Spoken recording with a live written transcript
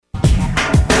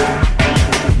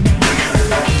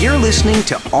You're listening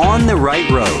to On the Right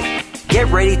Road. Get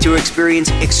ready to experience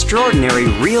extraordinary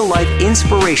real-life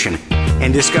inspiration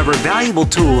and discover valuable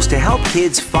tools to help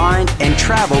kids find and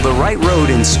travel the right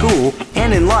road in school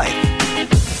and in life.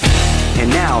 And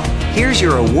now, here's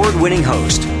your award-winning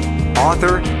host,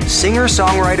 author,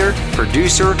 singer-songwriter,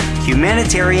 producer,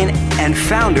 humanitarian, and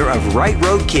founder of Right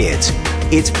Road Kids.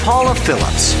 It's Paula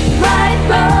Phillips. Right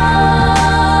Road.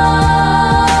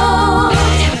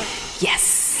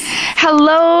 Yes.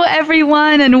 Hello,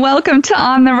 everyone, and welcome to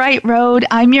On the Right Road.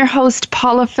 I'm your host,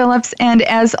 Paula Phillips, and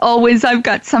as always, I've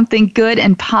got something good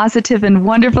and positive and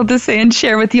wonderful to say and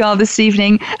share with you all this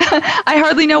evening. I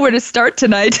hardly know where to start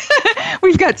tonight.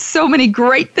 We've got so many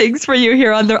great things for you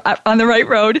here on the Right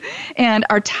Road, and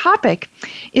our topic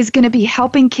is going to be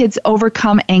helping kids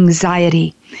overcome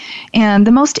anxiety. And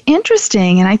the most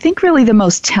interesting, and I think really the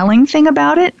most telling thing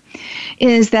about it,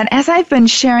 is that as I've been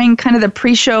sharing kind of the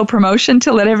pre-show promotion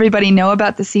to let everybody know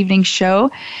about this evening's show,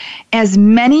 as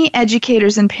many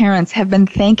educators and parents have been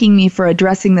thanking me for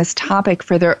addressing this topic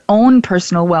for their own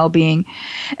personal well-being,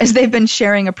 as they've been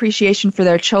sharing appreciation for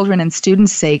their children and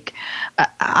students' sake,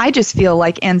 I just feel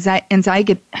like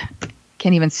anxiety,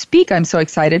 can't even speak, I'm so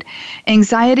excited.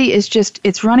 Anxiety is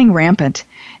it's running rampant.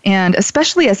 And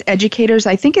especially as educators,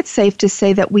 I think it's safe to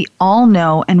say that we all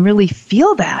know and really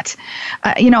feel that.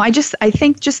 I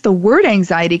think just the word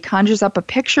anxiety conjures up a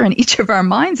picture in each of our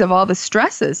minds of all the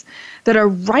stresses that are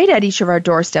right at each of our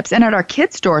doorsteps and at our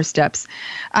kids' doorsteps.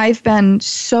 I've been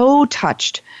so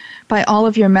touched by all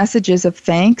of your messages of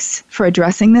thanks for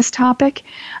addressing this topic.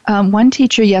 One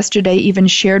teacher yesterday even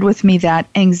shared with me that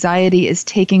anxiety is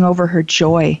taking over her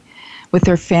joy with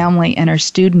her family and her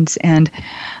students, and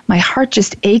my heart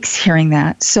just aches hearing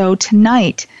that. So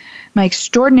tonight, my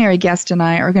extraordinary guest and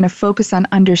I are going to focus on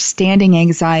understanding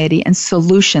anxiety and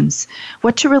solutions,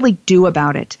 what to really do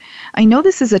about it. I know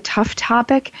this is a tough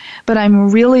topic, but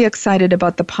I'm really excited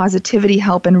about the positivity,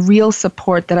 help, and real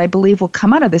support that I believe will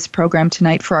come out of this program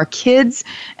tonight for our kids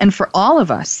and for all of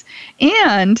us.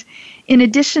 And in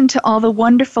addition to all the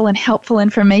wonderful and helpful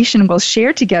information we'll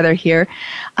share together here,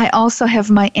 I also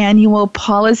have my annual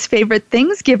Paula's Favorite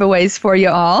Things giveaways for you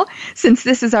all, since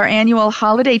this is our annual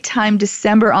holiday time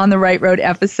December On the Right Road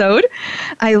episode.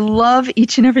 I love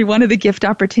each and every one of the gift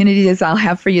opportunities I'll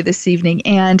have for you this evening.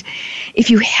 And if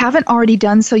you haven't already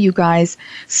done so, you guys,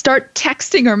 start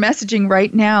texting or messaging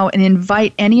right now and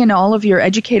invite any and all of your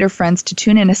educator friends to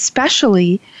tune in,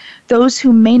 especially those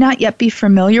who may not yet be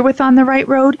familiar with On the Right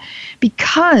Road,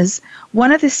 because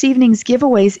one of this evening's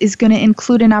giveaways is going to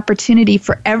include an opportunity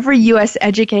for every U.S.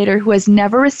 educator who has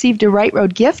never received a Right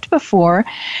Road gift before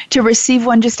to receive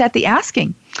one just at the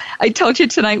asking. I told you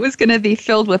tonight was going to be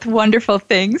filled with wonderful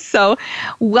things. So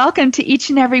welcome to each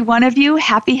and every one of you.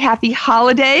 Happy, happy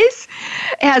holidays.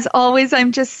 As always,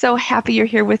 I'm just so happy you're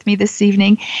here with me this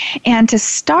evening. And to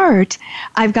start,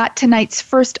 I've got tonight's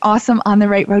first awesome On the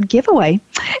Right Road giveaway.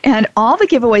 And all the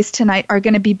giveaways tonight are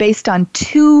going to be based on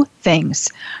two things.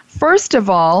 First of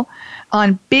all,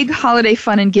 on big holiday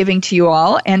fun and giving to you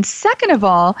all. And second of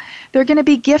all, they're going to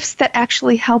be gifts that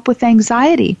actually help with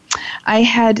anxiety. I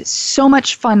had so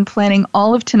much fun planning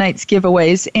all of tonight's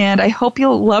giveaways, and I hope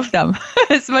you'll love them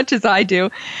as much as I do.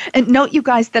 And note, you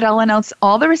guys, that I'll announce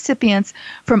all the recipients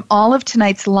from all of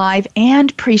tonight's live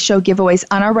and pre-show giveaways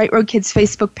on our Right Road Kids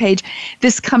Facebook page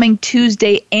this coming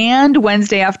Tuesday and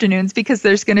Wednesday afternoons, because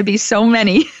there's going to be so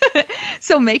many.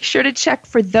 So make sure to check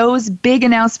for those big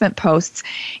announcement posts.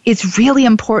 It's really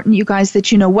important, you guys,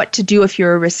 that you know what to do if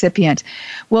you're a recipient.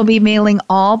 We'll be mailing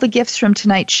all the gifts from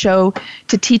tonight's show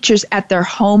to teachers at their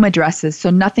home addresses, so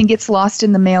nothing gets lost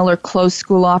in the mail or closed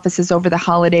school offices over the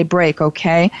holiday break,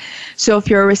 okay? So if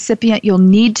you're a recipient, you'll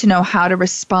need to know how to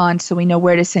respond so we know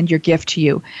where to send your gift to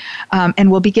you.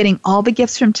 And we'll be getting all the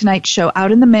gifts from tonight's show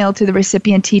out in the mail to the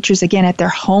recipient teachers, again, at their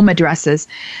home addresses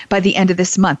by the end of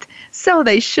this month. So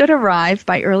they should arrive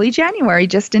by early January,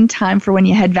 just in time for when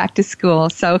you head back to school.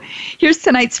 So here's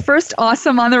tonight's first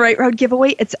awesome On the Right Road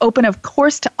giveaway. It's open, of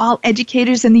course, to all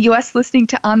educators in the U.S. listening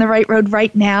to On the Right Road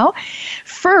right now.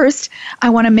 First, I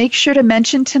want to make sure to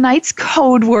mention tonight's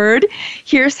code word.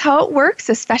 Here's how it works,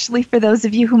 especially for those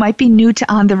of you who might be new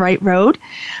to On the Right Road.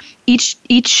 Each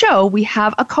show, we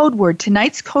have a code word.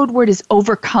 Tonight's code word is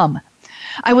overcome.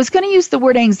 I was going to use the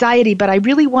word anxiety, but I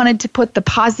really wanted to put the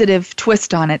positive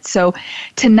twist on it. So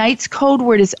tonight's code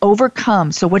word is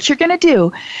overcome. So what you're going to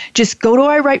do, just go to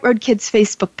our Right Road Kids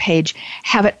Facebook page,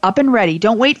 have it up and ready.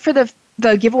 Don't wait for the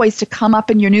the giveaways to come up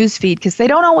in your news feed because they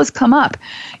don't always come up,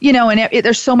 and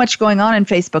there's so much going on in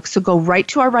Facebook. So go right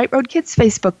to our Right Road Kids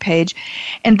Facebook page.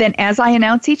 And then as I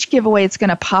announce each giveaway, it's going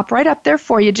to pop right up there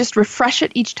for you. Just refresh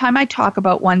it each time I talk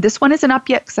about one. This one isn't up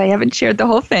yet because I haven't shared the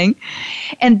whole thing.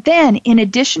 And then in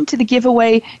addition to the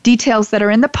giveaway details that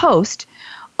are in the post,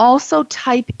 also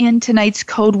type in tonight's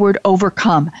code word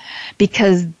OVERCOME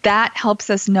because that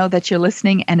helps us know that you're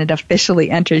listening and it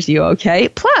officially enters you, okay?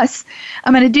 Plus,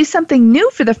 I'm going to do something new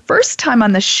for the first time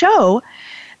on the show.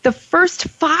 The first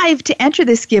 5 to enter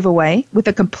this giveaway with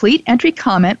a complete entry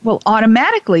comment will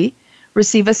automatically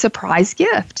receive a surprise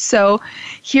gift. So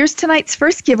here's tonight's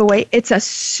first giveaway. It's a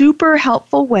super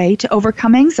helpful way to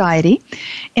overcome anxiety,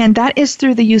 and that is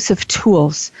through the use of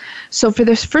tools. So for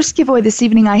this first giveaway this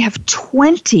evening, I have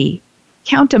 20,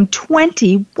 count them,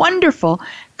 20 wonderful,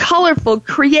 colorful,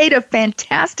 creative,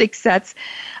 fantastic sets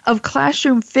of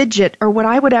classroom fidget, or what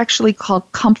I would actually call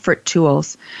comfort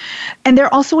tools. And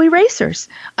they're also erasers.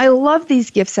 I love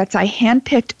these gift sets. I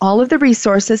handpicked all of the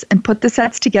resources and put the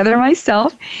sets together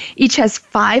myself. Each has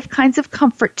 5 kinds of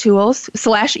comfort tools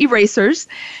 / erasers,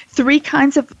 3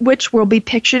 kinds of which will be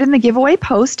pictured in the giveaway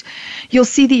post. You'll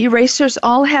see the erasers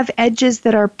all have edges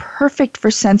that are perfect for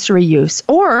sensory use,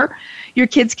 or your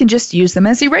kids can just use them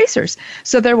as erasers.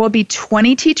 So there will be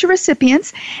 20 teacher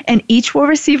recipients, and each will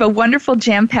receive a wonderful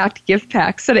jam-packed gift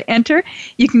pack. So to enter,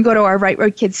 you can go to our Right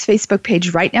Road Kids Facebook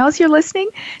page right now as you're listening.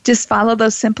 Just follow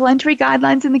those simple entry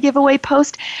guidelines in the giveaway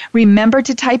post. Remember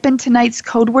to type in tonight's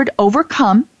code word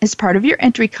OVERCOME as part of your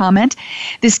entry comment.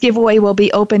 This giveaway will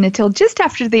be open until just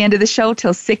after the end of the show,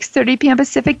 till 6:30 p.m.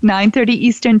 Pacific, 9:30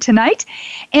 Eastern tonight.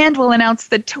 And we'll announce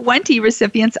the 20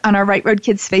 recipients on our Right Road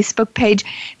Kids Facebook page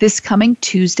this coming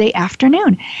Tuesday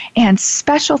afternoon. And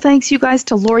special thanks, you guys,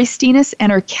 to Lori Steenis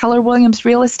and her Keller Williams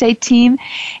real estate team,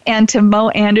 and to Mo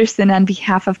Anderson on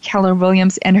behalf of Keller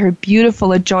Williams and her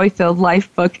beautiful A Joy-Filled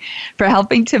Life book for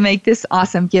helping to make this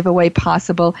awesome giveaway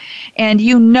possible. And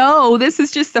this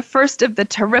is just the first of the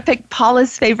terrific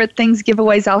Paula's Favorite Things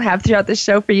giveaways I'll have throughout the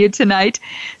show for you tonight.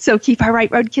 So keep our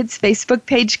Right Road Kids Facebook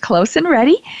page close and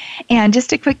ready. And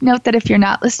just a quick note that if you're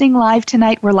not listening live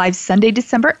tonight, we're live Sunday,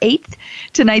 December 8th.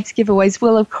 Tonight's giveaways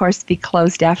will, of course, be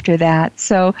closed after that.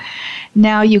 So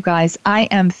now, you guys, I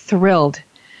am thrilled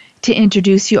to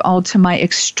introduce you all to my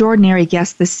extraordinary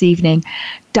guest this evening.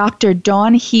 Dr.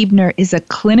 Dawn Huebner is a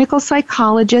clinical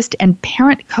psychologist and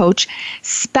parent coach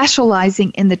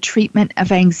specializing in the treatment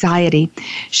of anxiety.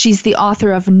 She's the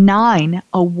author of 9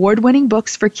 award-winning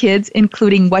books for kids,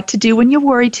 including What to Do When You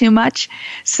Worry Too Much,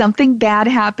 Something Bad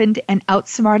Happened, and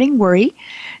Outsmarting Worry.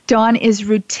 Dawn is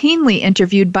routinely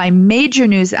interviewed by major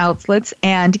news outlets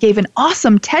and gave an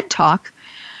awesome TED Talk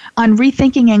on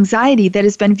rethinking anxiety that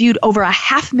has been viewed over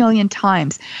 500,000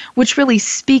 times, which really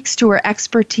speaks to her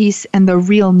expertise and the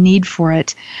real need for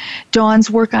it. Dawn's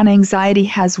work on anxiety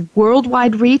has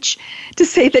worldwide reach. To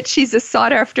say that she's a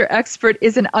sought-after expert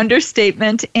is an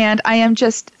understatement, and I am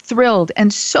just thrilled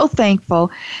and so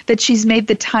thankful that she's made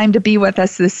the time to be with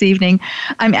us this evening.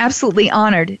 I'm absolutely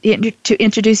honored to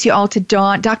introduce you all to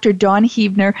Dr. Dawn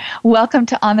Huebner. Welcome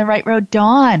to On the Right Road,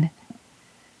 Dawn.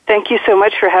 Thank you so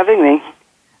much for having me.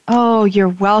 Oh, you're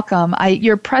welcome.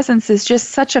 Your presence is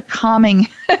just such a calming,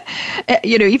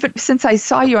 even since I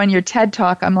saw you on your TED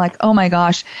Talk, I'm like, oh my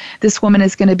gosh, this woman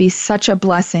is going to be such a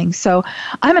blessing. So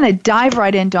I'm going to dive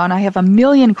right in, Dawn. I have a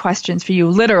million questions for you,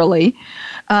 literally.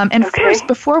 And okay. First,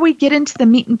 before we get into the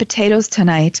meat and potatoes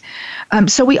tonight,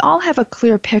 so we all have a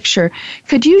clear picture,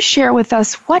 could you share with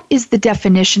us what is the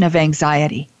definition of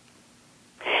anxiety?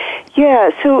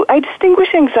 Yeah, so I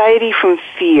distinguish anxiety from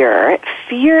fear.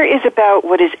 Fear is about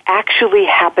what is actually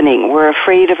happening. We're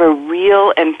afraid of a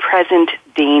real and present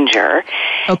danger.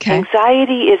 Okay.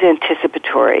 Anxiety is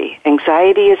anticipatory.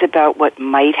 Anxiety is about what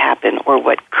might happen or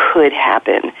what could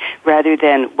happen rather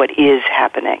than what is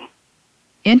happening.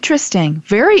 Interesting.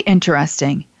 Very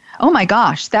interesting. Oh my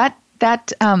gosh, that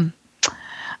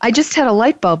I just had a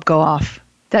light bulb go off.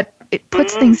 It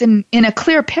puts things in a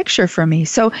clear picture for me.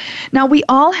 So now we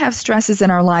all have stresses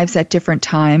in our lives at different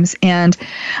times, and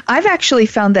I've actually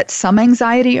found that some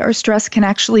anxiety or stress can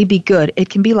actually be good. It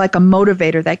can be like a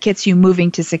motivator that gets you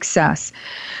moving to success.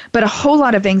 But a whole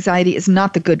lot of anxiety is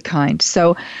not the good kind.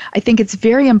 So I think it's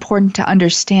very important to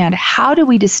understand, how do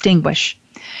we distinguish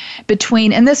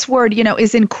between, and this word,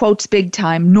 is in quotes big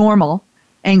time, normal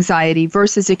anxiety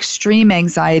versus extreme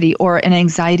anxiety or an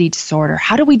anxiety disorder.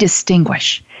 How do we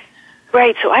distinguish?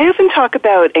 Right. So I often talk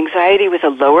about anxiety with a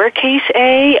lowercase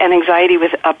a and anxiety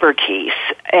with uppercase.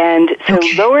 And so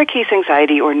lowercase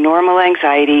anxiety or normal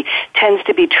anxiety tends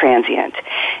to be transient.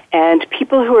 And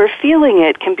people who are feeling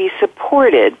it can be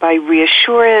supported by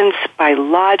reassurance, by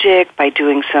logic, by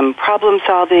doing some problem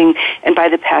solving, and by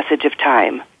the passage of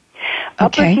time.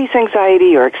 Uppercase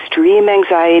anxiety or extreme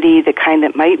anxiety, the kind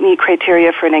that might meet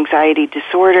criteria for an anxiety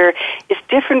disorder, is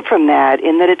different from that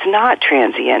in that it's not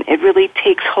transient. It really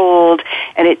takes hold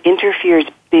and it interferes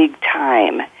big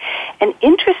time. And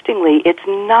interestingly, it's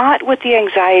not what the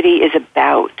anxiety is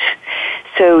about.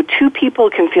 So two people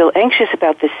can feel anxious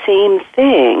about the same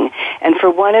thing, and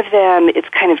for one of them, it's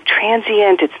kind of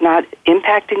transient, it's not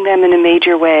impacting them in a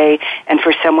major way, and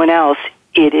for someone else,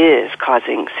 it is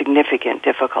causing significant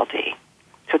difficulty.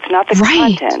 So it's not the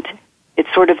content, it's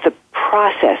sort of the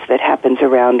process that happens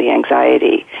around the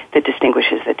anxiety that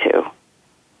distinguishes the two.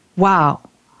 Wow.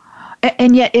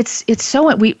 And yet it's so,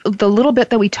 the little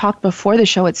bit that we talked before the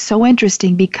show, it's so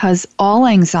interesting because all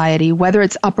anxiety, whether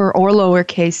it's upper or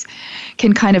lowercase,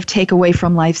 can kind of take away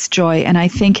from life's joy. And I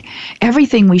think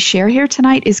everything we share here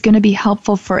tonight is going to be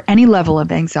helpful for any level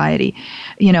of anxiety.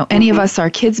 You know, any of us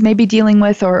our kids may be dealing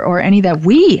with or any that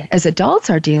we as adults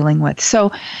are dealing with.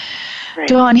 So,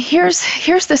 Dawn, here's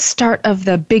the start of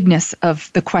the bigness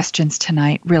of the questions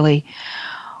tonight, really.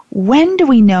 When do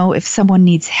we know if someone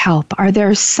needs help? Are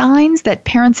there signs that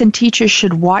parents and teachers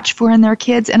should watch for in their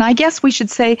kids? And I guess we should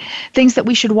say things that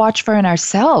we should watch for in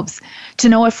ourselves to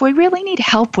know if we really need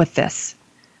help with this.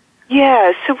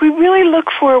 Yeah, so we really look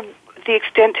for the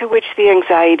extent to which the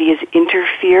anxiety is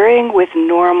interfering with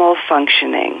normal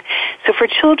functioning. So for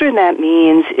children, that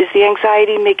means, is the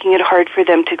anxiety making it hard for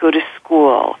them to go to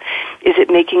school? Is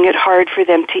it making it hard for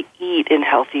them to eat in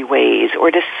healthy ways or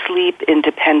to sleep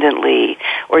independently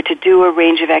or to do a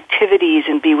range of activities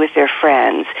and be with their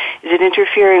friends? Is it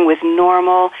interfering with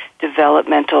normal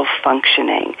developmental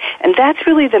functioning? And that's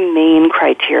really the main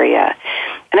criteria.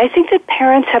 And I think that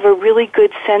parents have a really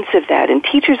good sense of that, and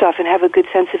teachers often have a good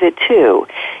sense of it too.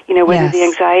 You know, whether the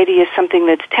anxiety is something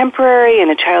that's temporary and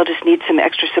a child just needs some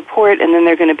extra support and then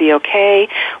they're going to be okay,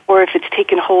 or if it's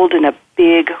taken hold in a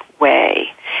big way.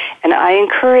 And I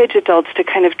encourage adults to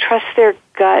kind of trust their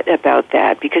gut about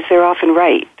that because they're often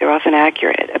right. They're often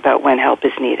accurate about when help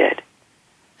is needed.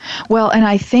 Well, and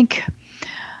I think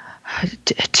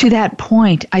to that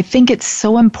point, I think it's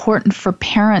so important for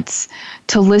parents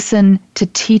to listen to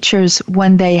teachers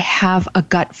when they have a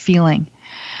gut feeling,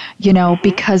 you know,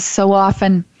 because so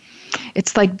often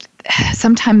it's like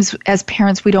sometimes as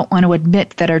parents we don't want to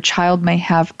admit that our child may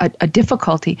have a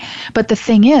difficulty. But the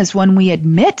thing is, when we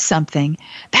admit something,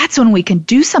 that's when we can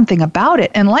do something about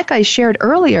it. And like I shared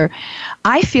earlier,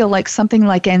 I feel like something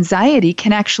like anxiety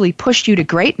can actually push you to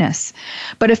greatness.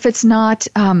 But if it's not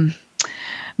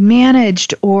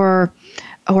managed or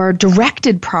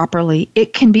directed properly,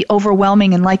 it can be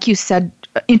overwhelming and, like you said,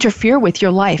 interfere with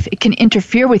your life. It can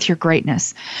interfere with your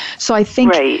greatness. So I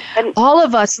think all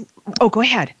of us... Oh, go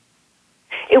ahead.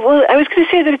 I was going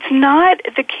to say that it's not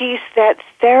the case that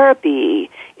therapy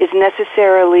is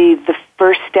necessarily the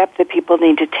first step that people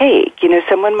need to take. You know,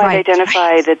 someone might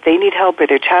identify that they need help or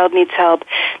their child needs help.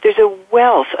 There's a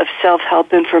wealth of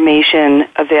self-help information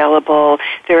available.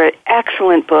 There are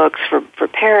excellent books for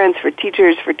parents, for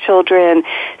teachers, for children.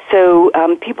 So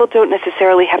people don't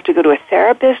necessarily have to go to a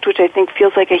therapist, which I think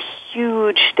feels like a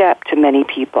huge step to many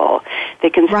people. They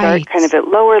can start kind of at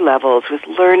lower levels with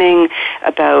learning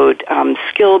about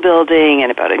skill building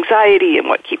and about anxiety and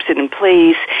what keeps it in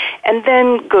place, and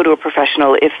then go to a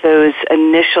professional if those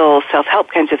initial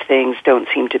self-help kinds of things don't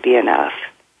seem to be enough.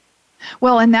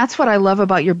 Well, and that's what I love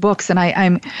about your books. And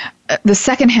I'm the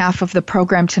second half of the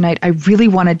program tonight, I really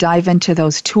want to dive into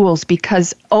those tools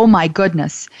because, oh my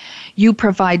goodness, you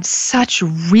provide such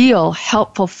real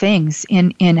helpful things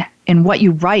in what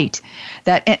you write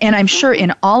that, and I'm sure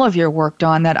in all of your work,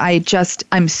 Dawn, that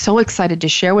I'm so excited to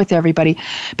share with everybody.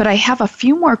 But I have a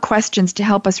few more questions to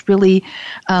help us really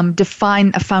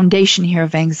define a foundation here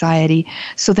of anxiety.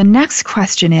 So the next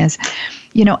question is,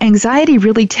 you know, anxiety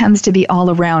really tends to be all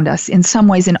around us in some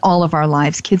ways in all of our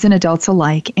lives, kids and adults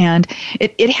alike. And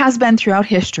it has been throughout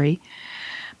history.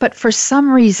 But for some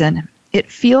reason,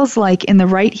 it feels like in the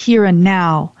right here and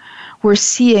now, we're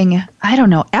seeing, I don't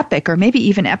know, epic or maybe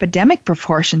even epidemic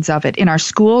proportions of it in our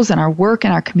schools and our work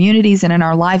and our communities and in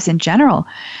our lives in general.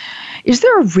 Is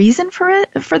there a reason for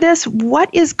this?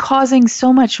 What is causing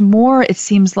so much more, it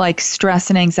seems like, stress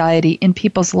and anxiety in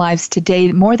people's lives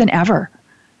today more than ever?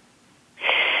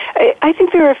 I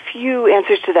think there are a few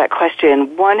answers to that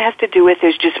question. One has to do with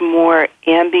there's just more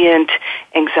ambient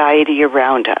anxiety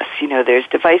around us. There's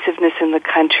divisiveness in the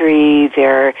country,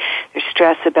 there's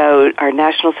stress about our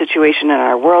national situation and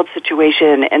our world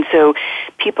situation, and so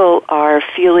people are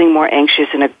feeling more anxious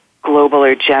in a global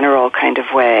or general kind of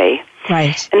way.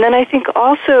 Right. And then I think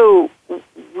also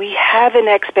we have an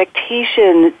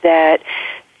expectation that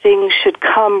things should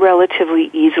come relatively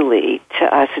easily to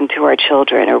us and to our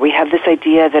children, or we have this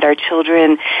idea that our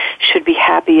children should be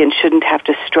happy and shouldn't have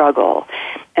to struggle.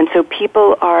 And so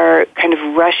people are kind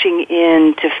of rushing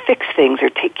in to fix things or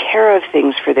take care of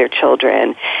things for their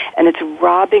children, and it's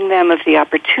robbing them of the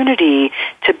opportunity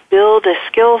to build a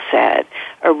skill set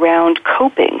around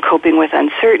coping with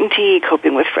uncertainty,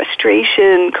 coping with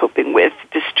frustration, coping with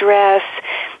distress.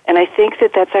 And I think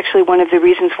that that's actually one of the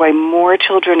reasons why more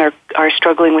children are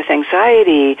struggling with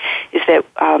anxiety, is that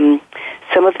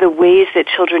some of the ways that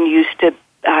children used to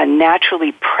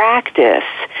naturally practice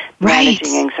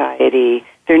managing anxiety,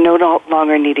 they're no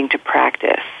longer needing to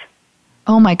practice.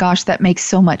 Oh my gosh, that makes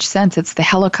so much sense. It's the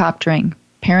helicoptering,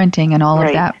 parenting, and all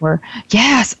of that.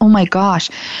 Yes, oh my gosh.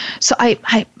 So I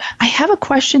have a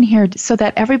question here so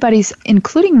that everybody's,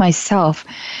 including myself,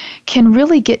 can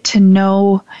really get to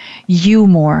know you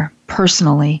more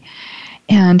personally.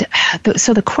 And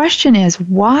so the question is,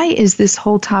 why is this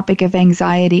whole topic of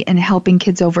anxiety and helping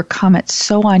kids overcome it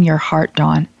so on your heart,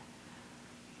 Dawn?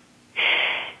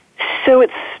 So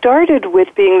it started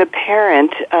with being the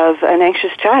parent of an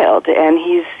anxious child, and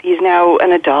he's now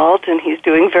an adult and he's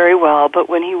doing very well. But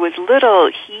when he was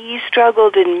little, he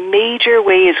struggled in major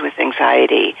ways with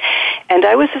anxiety. And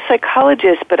I was a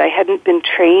psychologist, but I hadn't been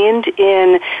trained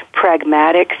in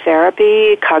pragmatic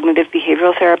therapy, cognitive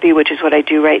behavioral therapy, which is what I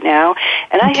do right now.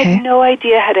 And I had no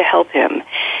idea how to help him.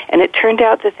 And it turned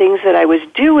out the things that I was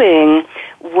doing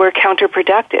were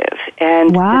counterproductive,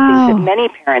 and the things that many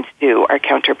parents do are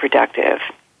counterproductive.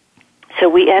 So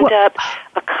we end up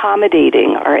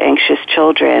accommodating our anxious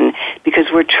children because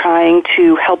we're trying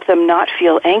to help them not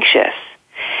feel anxious.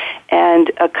 And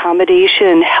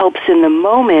accommodation helps in the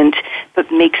moment,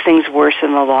 but makes things worse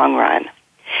in the long run.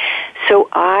 So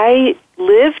I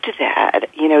lived that,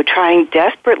 trying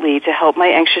desperately to help my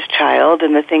anxious child,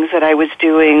 and the things that I was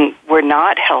doing were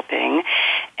not helping.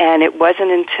 And it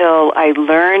wasn't until I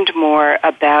learned more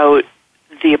about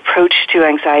the approach to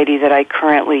anxiety that I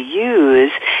currently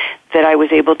use that I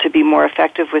was able to be more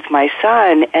effective with my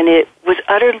son, and it was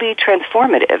utterly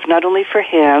transformative, not only for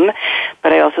him,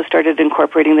 but I also started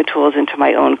incorporating the tools into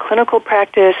my own clinical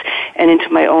practice and into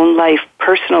my own life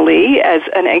personally as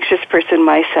an anxious person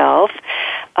myself.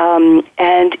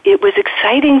 And it was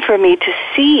exciting for me to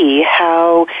see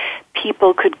how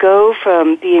people could go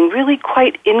from being really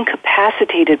quite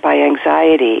incapacitated by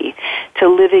anxiety to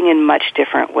living in much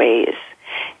different ways.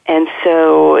 And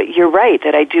so you're right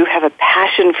that I do have a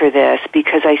passion for this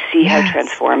because I see how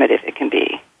transformative it can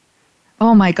be.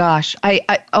 Oh my gosh. I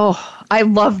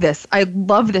love this. I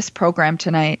love this program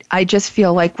tonight. I just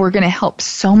feel like we're going to help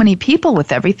so many people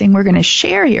with everything we're going to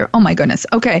share here. Oh my goodness.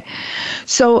 Okay.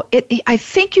 So I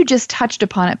think you just touched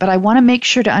upon it, but I want to make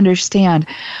sure to understand,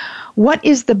 what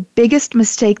is the biggest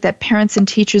mistake that parents and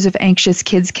teachers of anxious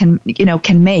kids can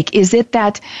make? Is it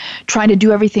that trying to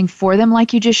do everything for them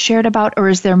like you just shared about, or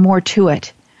is there more to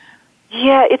it?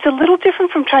 Yeah, it's a little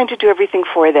different from trying to do everything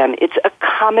for them. It's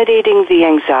accommodating the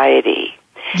anxiety.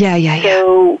 Yeah.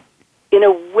 So in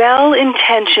a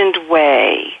well-intentioned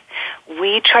way,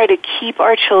 we try to keep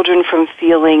our children from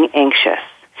feeling anxious.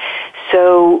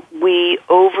 So we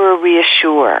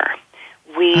over-reassure.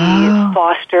 We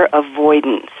foster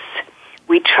avoidance.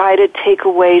 We try to take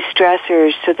away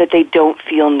stressors so that they don't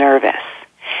feel nervous.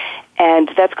 And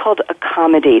that's called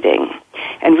accommodating.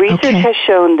 And research has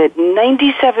shown that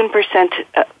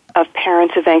 97% of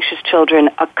parents of anxious children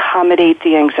accommodate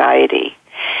the anxiety.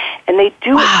 And they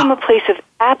do it from a place of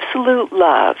absolute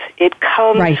love. It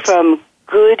comes from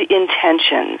good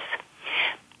intentions,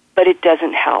 but it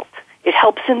doesn't help. It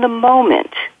helps in the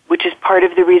moment, which is part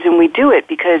of the reason we do it,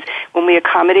 because when we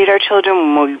accommodate our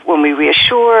children, when we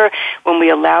reassure, when we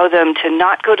allow them to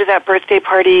not go to that birthday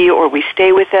party, or we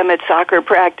stay with them at soccer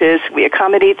practice, we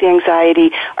accommodate the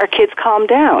anxiety, our kids calm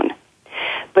down.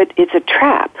 But it's a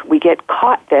trap. We get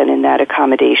caught then in that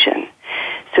accommodation.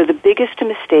 So the biggest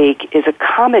mistake is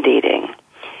accommodating.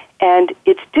 And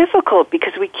it's difficult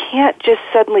because we can't just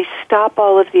suddenly stop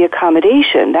all of the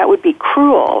accommodation. That would be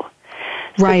cruel.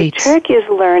 So the trick is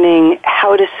learning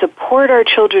how to support our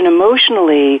children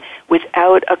emotionally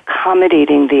without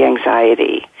accommodating the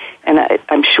anxiety. And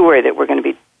I'm sure that we're going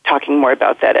to be talking more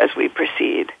about that as we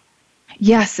proceed.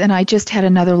 Yes, and I just had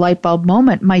another light bulb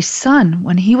moment. My son,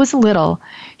 when he was little,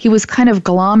 he was kind of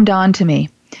glommed onto me.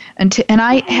 And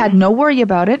I had no worry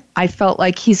about it. I felt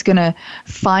like he's going to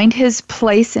find his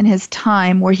place in his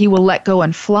time where he will let go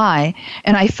and fly.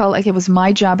 And I felt like it was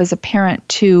my job as a parent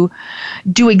to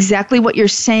do exactly what you're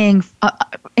saying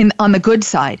on the good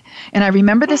side. And I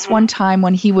remember this one time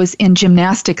when he was in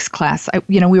gymnastics class.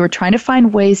 We were trying to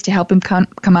find ways to help him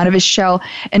come out of his shell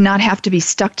and not have to be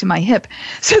stuck to my hip.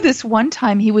 So this one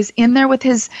time he was in there with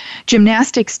his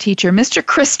gymnastics teacher, Mr.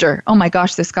 Krister. Oh my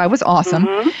gosh, this guy was awesome.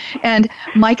 And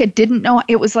Micah didn't know.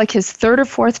 It was like his third or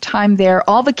fourth time there.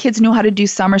 All the kids knew how to do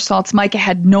somersaults. Micah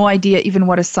had no idea even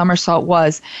what a somersault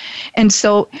was. And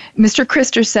so Mr.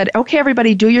 Krister said, okay,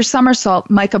 everybody, do your somersault.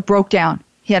 Micah broke down.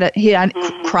 He had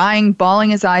crying, bawling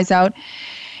his eyes out.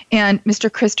 And Mr.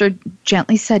 Krister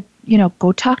gently said,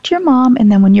 go talk to your mom, and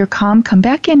then when you're calm, come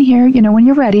back in here, when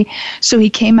you're ready. So he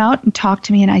came out and talked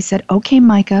to me, and I said, okay,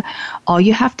 Micah, all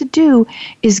you have to do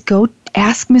is go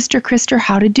ask Mr. Krister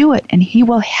how to do it, and he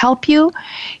will help you.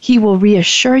 He will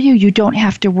reassure you. You don't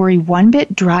have to worry one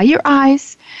bit. Dry your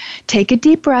eyes, take a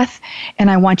deep breath, and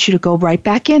I want you to go right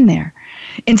back in there.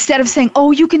 Instead of saying,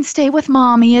 oh, you can stay with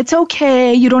mommy, it's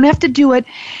okay, you don't have to do it.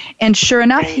 And sure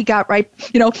enough, he got right,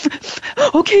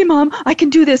 okay, Mom, I can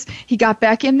do this. He got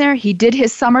back in there, he did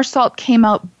his somersault, came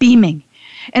out beaming.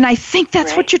 And I think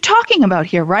that's what you're talking about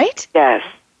here, right? Yes,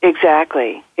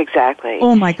 exactly.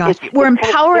 Oh my gosh, we're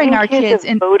empowering our kids.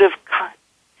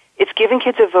 It's giving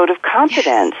kids a vote of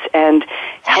confidence and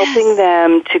helping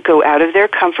them to go out of their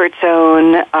comfort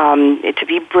zone, to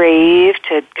be brave,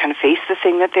 to kind of face the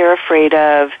thing that they're afraid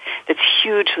of. That's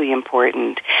hugely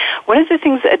important. One of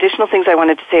the additional things I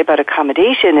wanted to say about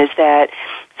accommodation is that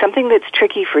something that's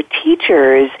tricky for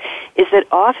teachers is that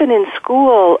often in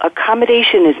school,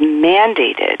 accommodation is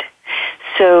mandated.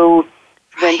 So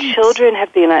when children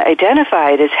have been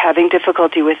identified as having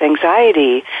difficulty with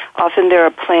anxiety, often there are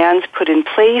plans put in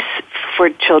place for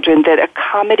children that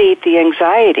accommodate the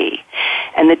anxiety.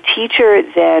 And the teacher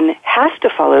then has to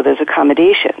follow those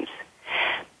accommodations.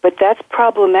 But that's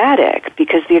problematic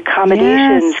because the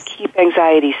accommodations keep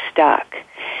anxiety stuck.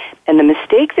 And the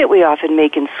mistake that we often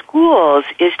make in schools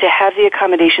is to have the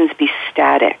accommodations be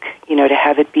static, to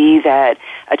have it be that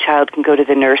a child can go to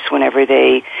the nurse whenever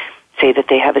they say that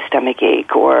they have a stomach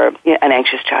ache, or an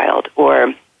anxious child,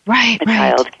 or a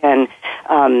child can,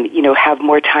 have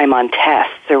more time on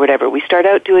tests or whatever. We start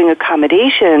out doing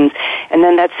accommodations, and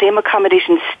then that same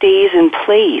accommodation stays in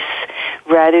place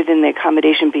rather than the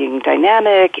accommodation being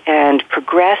dynamic and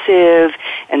progressive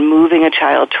and moving a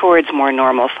child towards more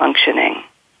normal functioning.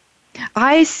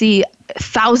 I see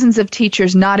thousands of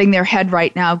teachers nodding their head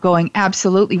right now going,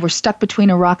 absolutely, we're stuck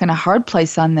between a rock and a hard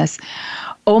place on this.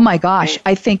 Oh my gosh,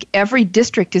 I think every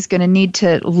district is going to need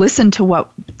to listen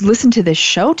to this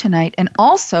show tonight, and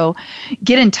also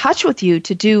get in touch with you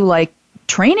to do like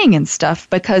training and stuff,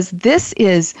 because this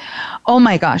is, oh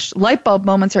my gosh, light bulb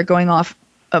moments are going off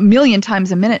a million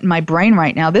times a minute in my brain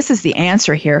right now. This is the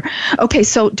answer here. Okay,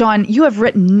 so Dawn, you have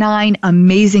written 9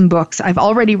 amazing books. I've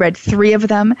already read 3 of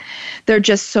them. They're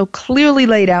just so clearly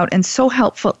laid out and so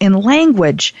helpful in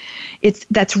language.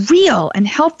 That's real and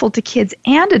helpful to kids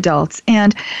and adults.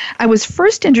 And I was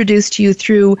first introduced to you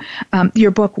through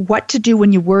your book, What to Do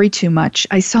When You Worry Too Much.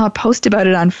 I saw a post about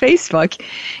it on Facebook,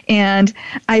 and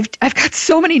I've got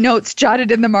so many notes jotted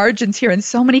in the margins here and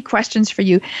so many questions for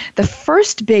you. The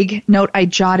first big note I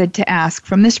jotted to ask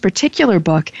from this particular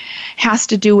book has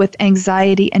to do with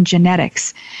anxiety and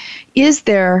genetics. Is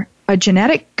there a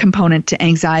genetic component to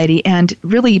anxiety? And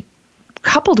really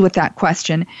coupled with that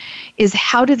question is,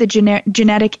 how do the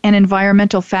genetic and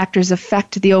environmental factors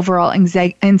affect the overall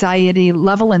anxiety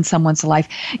level in someone's life?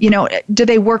 Do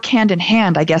they work hand in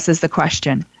hand, I guess is the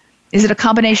question. Is it a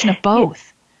combination of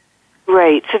both?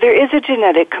 Right. So there is a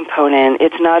genetic component.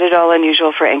 It's not at all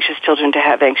unusual for anxious children to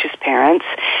have anxious parents.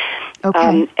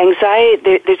 Okay.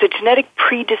 Anxiety, there's a genetic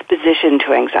predisposition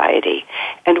to anxiety,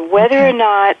 and whether or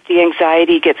not the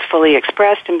anxiety gets fully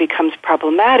expressed and becomes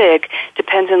problematic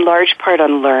depends in large part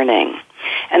on learning.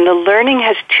 And the learning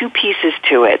has 2 pieces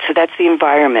to it, so that's the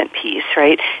environment piece,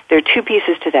 right? There are 2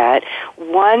 pieces to that.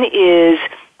 One is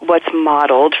what's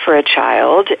modeled for a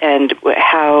child and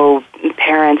how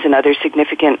parents and other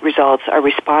significant results are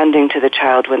responding to the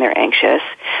child when they're anxious.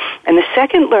 And the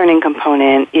second learning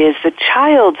component is the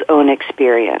child's own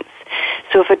experience.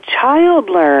 So if a child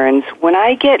learns, when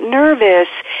I get nervous,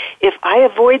 if I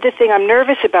avoid the thing I'm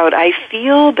nervous about, I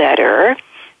feel better,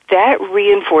 that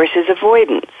reinforces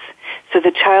avoidance. So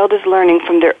the child is learning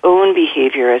from their own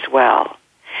behavior as well.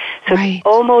 So it's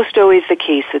almost always the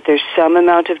case that there's some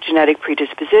amount of genetic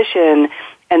predisposition,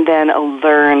 and then a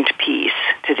learned piece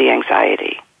to the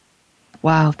anxiety.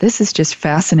 Wow, this is just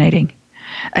fascinating.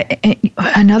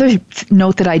 Another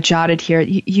note that I jotted here,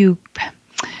 you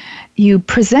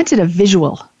presented a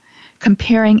visual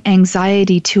comparing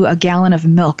anxiety to a gallon of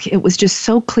milk. It was just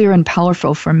so clear and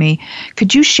powerful for me.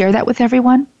 Could you share that with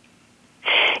everyone?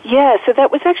 Yeah, so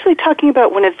that was actually talking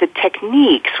about one of the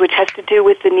techniques, which has to do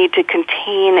with the need to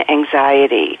contain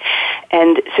anxiety.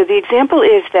 And so the example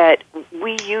is that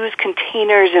we use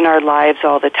containers in our lives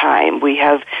all the time. We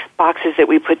have boxes that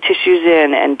we put tissues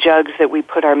in and jugs that we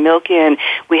put our milk in.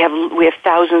 We have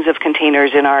thousands of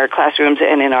containers in our classrooms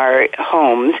and in our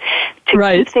homes to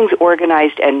keep things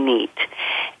organized and neat.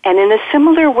 And in a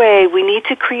similar way, we need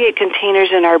to create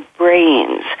containers in our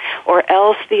brains, or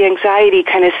else the anxiety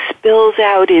kind of spills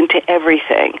out into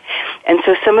everything. And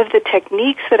so some of the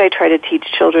techniques that I try to teach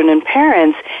children and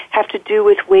parents have to do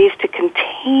with ways to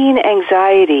contain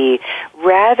anxiety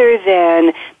rather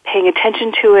than paying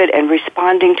attention to it and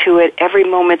responding to it every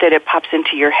moment that it pops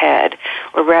into your head,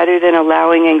 or rather than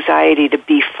allowing anxiety to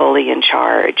be fully in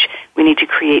charge. We need to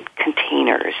create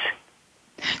containers.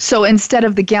 So instead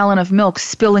of the gallon of milk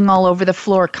spilling all over the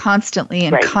floor constantly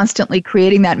and constantly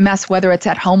creating that mess, whether it's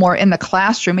at home or in the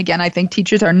classroom, again, I think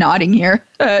teachers are nodding here,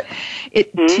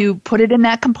 to put it in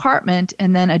that compartment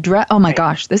and then address, oh my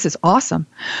gosh, this is awesome.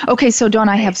 Okay, so Dawn,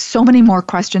 I have so many more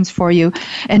questions for you.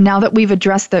 And now that we've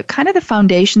addressed the kind of the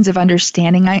foundations of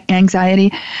understanding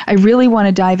anxiety, I really want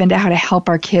to dive into how to help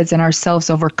our kids and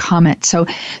ourselves overcome it. So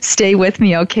stay with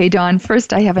me, okay, Dawn?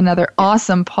 First, I have another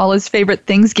awesome Paula's Favorite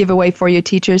Things giveaway for you,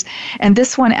 teachers. And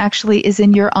this one actually is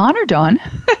in your honor, Dawn.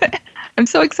 I'm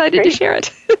so excited to share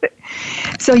it.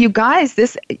 So you guys,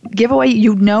 this giveaway,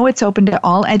 you know it's open to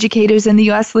all educators in the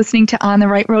U.S. listening to On the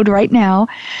Right Road right now.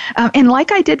 And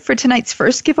like I did for tonight's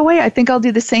first giveaway, I think I'll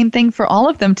do the same thing for all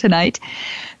of them tonight.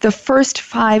 The first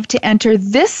 5 to enter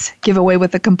this giveaway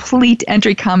with a complete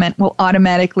entry comment will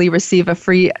automatically receive a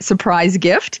free surprise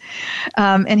gift.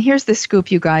 And here's the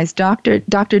scoop, you guys. Dr.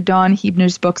 Dawn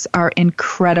Huebner's books are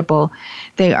incredible.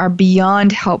 They are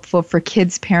beyond helpful for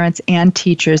kids, parents, and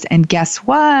teachers. And guess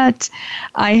what?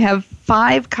 I have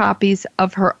 5 copies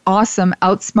of her awesome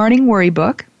Outsmarting Worry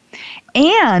book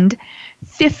and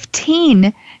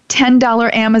 15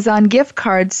 $10 Amazon gift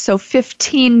cards, so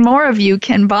 15 more of you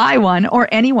can buy one or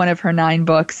any one of her 9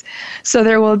 books. So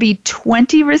there will be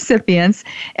 20 recipients,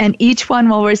 and each one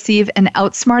will receive an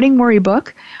Outsmarting Worry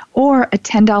book or a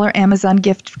 $10 Amazon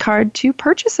gift card to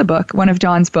purchase a book, one of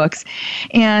Dawn's books.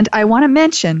 And I want to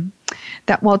mention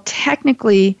that while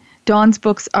technically Dawn's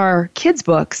books are kids'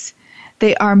 books,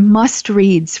 they are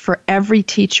must-reads for every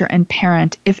teacher and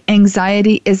parent. If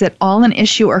anxiety is at all an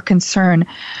issue or concern,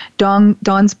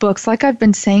 Dawn's books, like I've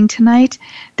been saying tonight,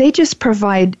 they just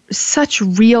provide such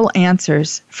real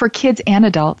answers for kids and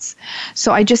adults.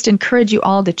 So I just encourage you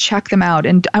all to check them out.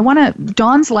 And I want to,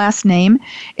 Dawn's last name,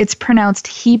 it's pronounced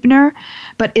Huebner,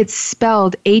 but it's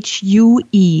spelled Huebner.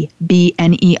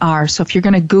 So if you're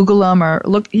going to Google them or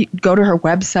go to her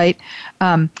website,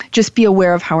 just be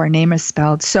aware of how her name is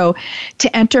spelled. So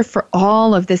to enter for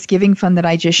all of this giving fund that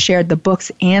I just shared, the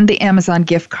books and the Amazon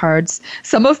gift cards,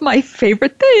 some of my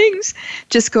favorite things,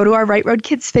 just go to our Right Road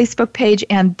Kids Facebook page,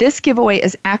 and this giveaway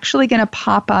is actually going to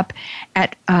pop up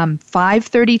at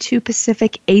 5:32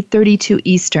 Pacific, 8:32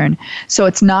 Eastern. So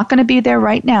it's not going to be there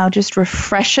right now. Just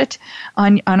refresh it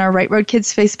on our Right Road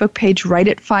Kids Facebook page right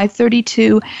at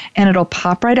 5:32, and it'll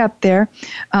pop right up there.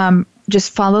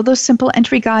 Just follow those simple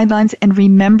entry guidelines and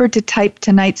remember to type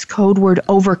tonight's code word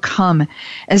OVERCOME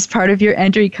as part of your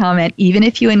entry comment, even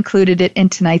if you included it in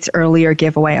tonight's earlier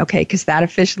giveaway, okay, because that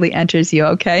officially enters you,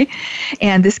 okay?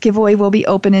 And this giveaway will be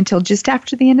open until just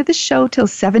after the end of the show, till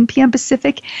 7 p.m.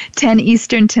 Pacific, 10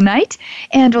 Eastern tonight,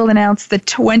 and we'll announce the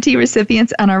 20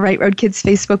 recipients on our Right Road Kids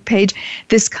Facebook page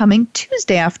this coming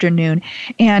Tuesday afternoon.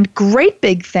 And great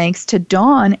big thanks to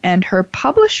Dawn and her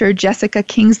publisher, Jessica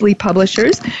Kingsley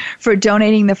Publishers, for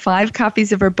donating the 5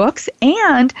 copies of her books,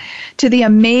 and to the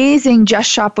amazing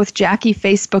Just Shop with Jackie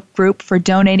Facebook group for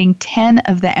donating 10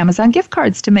 of the Amazon gift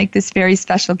cards to make this very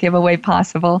special giveaway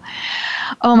possible.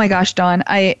 Oh my gosh, Dawn,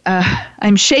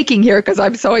 I'm shaking here because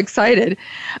I'm so excited.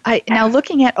 Now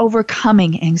looking at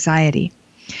overcoming anxiety,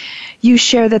 you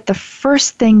share that the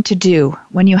first thing to do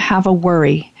when you have a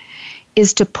worry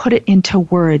is to put it into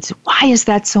words. Why is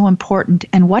that so important,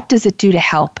 and what does it do to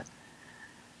help?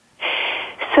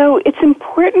 So it's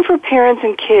important for parents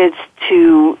and kids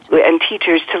and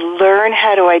teachers to learn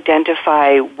how to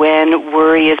identify when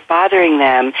worry is bothering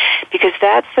them, because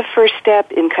that's the first step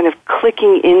in kind of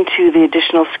clicking into the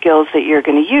additional skills that you're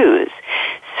going to use.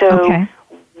 So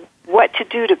what to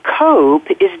do to cope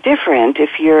is different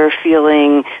if you're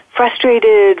feeling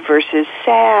frustrated versus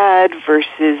sad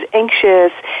versus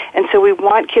anxious. And so we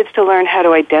want kids to learn how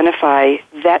to identify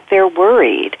that they're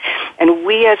worried. And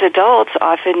we as adults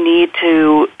often need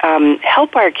to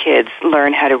help our kids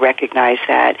learn how to recognize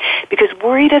that, because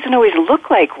worry doesn't always look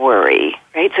like worry,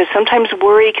 right? So sometimes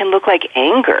worry can look like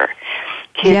anger.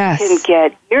 Kids can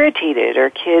get irritated, or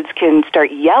kids can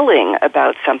start yelling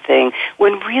about something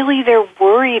when really they're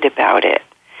worried about it.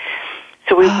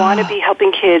 So we want to be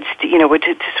helping kids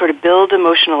to sort of build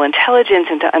emotional intelligence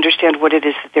and to understand what it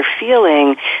is that they're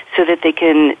feeling so that they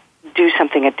can do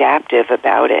something adaptive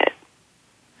about it.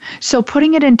 So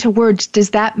putting it into words, does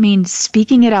that mean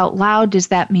speaking it out loud? Does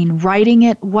that mean writing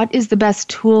it? What is the best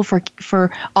tool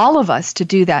for all of us to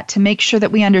do that, to make sure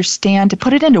that we understand, to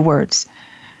put it into words?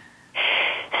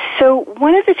 So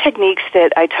one of the techniques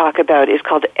that I talk about is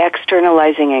called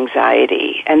externalizing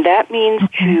anxiety, and that means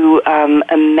to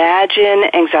imagine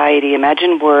anxiety,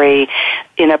 imagine worry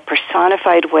in a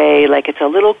personified way, like it's a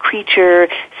little creature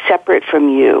separate from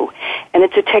you. And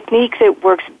it's a technique that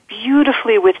works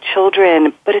beautifully with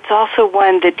children, but it's also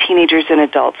one that teenagers and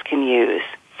adults can use.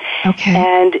 Okay.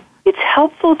 And it's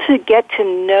helpful to get to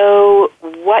know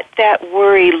what that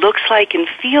worry looks like and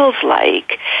feels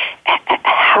like,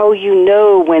 how you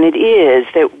know when it is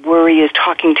that worry is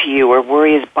talking to you or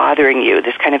worry is bothering you,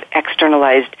 this kind of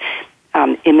externalized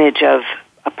image of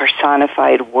a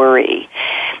personified worry.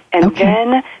 And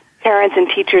then parents and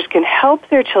teachers can help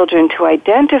their children to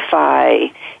identify,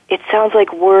 it sounds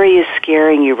like worry is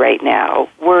scaring you right now.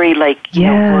 Worry like,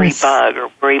 worry bug or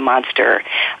worry monster.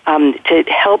 To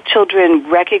help children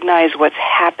recognize what's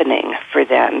happening for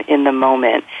them in the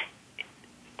moment,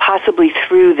 possibly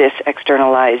through this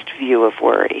externalized view of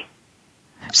worry.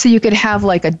 So you could have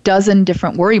like a dozen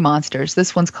different worry monsters.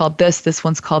 This one's called this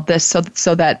one's called this,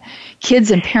 so that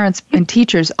kids and parents and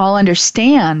teachers all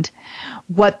understand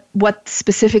what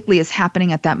specifically is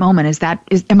happening at that moment.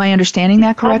 Am I understanding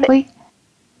that correctly?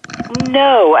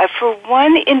 No. For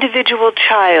one individual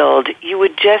child, you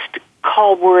would just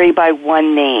call worry by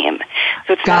one name.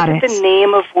 So it's not that the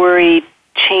name of worry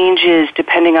changes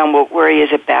depending on what worry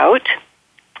is about,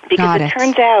 because it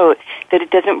turns out that it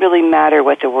doesn't really matter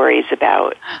what the worry is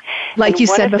about. Like you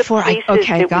said before,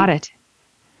 got it.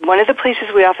 One of the places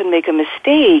we often make a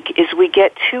mistake is we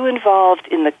get too involved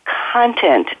in the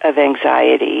content of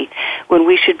anxiety when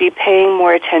we should be paying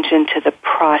more attention to the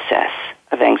process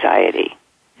of anxiety.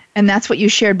 And that's what you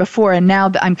shared before, and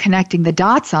now I'm connecting the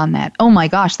dots on that. Oh my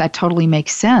gosh, that totally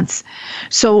makes sense.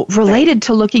 So related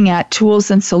to looking at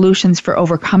tools and solutions for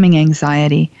overcoming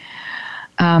anxiety,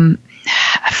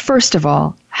 first of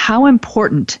all, how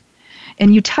important,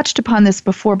 and you touched upon this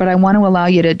before, but I want to allow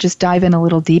you to just dive in a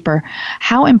little deeper.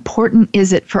 How important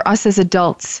is it for us as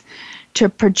adults to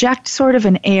project sort of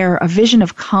an air, a vision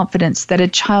of confidence that a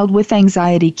child with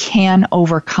anxiety can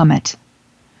overcome it?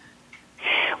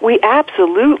 We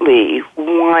absolutely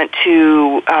want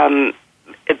to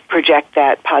project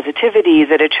that positivity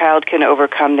that a child can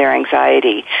overcome their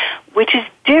anxiety, which is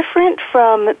different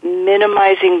from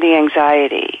minimizing the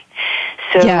anxiety.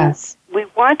 So we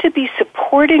want to be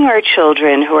supporting our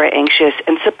children who are anxious,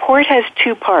 and support has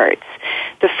two parts.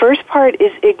 The first part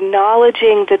is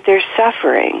acknowledging that they're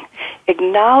suffering,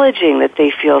 acknowledging that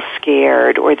they feel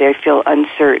scared or they feel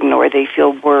uncertain or they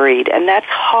feel worried, and that's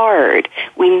hard.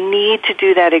 We need to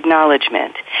do that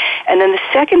acknowledgement. And then the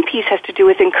second piece has to do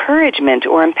with encouragement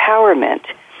or empowerment.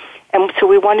 And so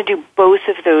we want to do both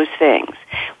of those things.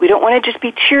 We don't want to just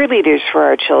be cheerleaders for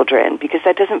our children, because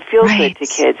that doesn't feel good to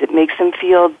kids. It makes them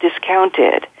feel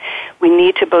discounted. We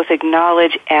need to both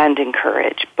acknowledge and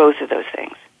encourage, both of those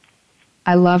things.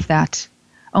 I love that.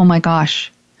 Oh my gosh.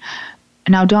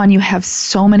 Now, Dawn, you have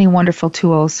so many wonderful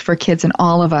tools for kids and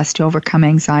all of us to overcome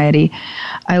anxiety.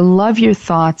 I love your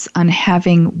thoughts on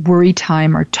having worry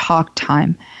time or talk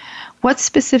time. What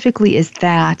specifically is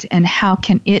that, and how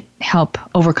can it help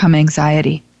overcome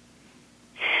anxiety?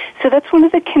 So that's one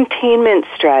of the containment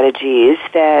strategies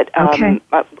that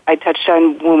I touched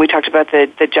on when we talked about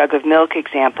the jug of milk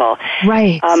example.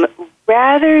 Right.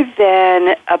 Rather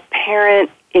than a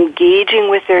parent engaging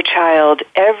with their child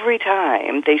every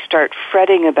time they start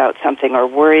fretting about something or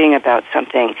worrying about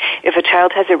something, if a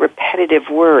child has a repetitive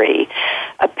worry,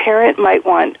 a parent might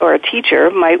want, or a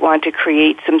teacher might want to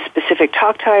create some specific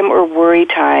talk time or worry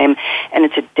time, and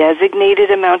it's a designated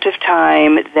amount of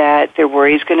time that their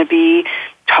worry is going to be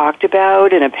talked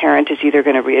about, and a parent is either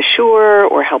going to reassure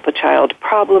or help a child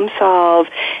problem solve,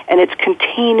 and it's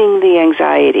containing the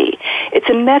anxiety. It's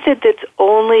a method that's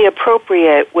only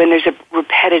appropriate when there's a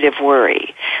repetitive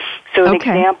worry. So an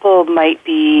example might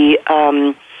be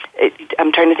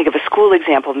I'm trying to think of a school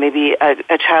example. Maybe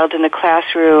a child in a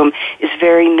classroom is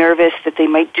very nervous that they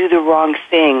might do the wrong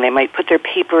thing. They might put their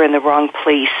paper in the wrong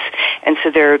place. And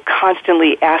so they're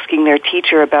constantly asking their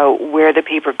teacher about where the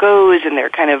paper goes, and they're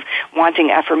kind of wanting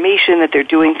affirmation that they're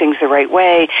doing things the right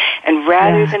way. And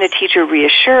rather than a teacher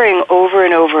reassuring over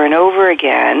and over and over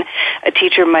again, a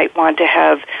teacher might want to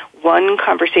have one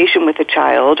conversation with a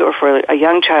child, or for a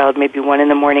young child, maybe one in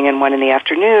the morning and one in the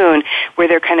afternoon, where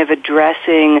they're kind of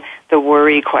addressing the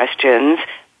worry questions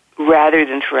rather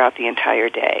than throughout the entire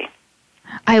day.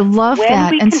 I love when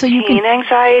that. When we contain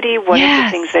anxiety, one of the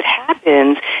things that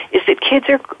happens is that kids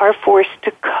are forced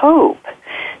to cope.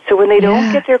 So when they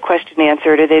don't get their question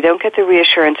answered, or they don't get the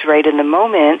reassurance right in the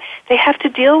moment, they have to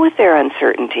deal with their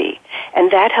uncertainty.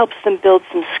 And that helps them build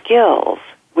some skills,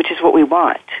 which is what we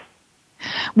want.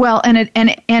 Well, and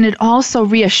it also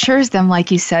reassures them,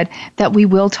 like you said, that we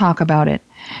will talk about it.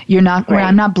 You're not. Right.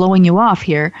 I'm not blowing you off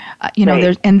here.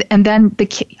 There's and then the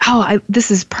kid. This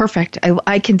is perfect.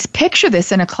 I can picture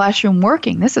this in a classroom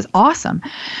working. This is awesome.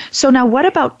 So now, what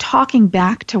about talking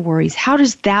back to worries? How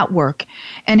does that work,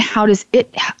 and how does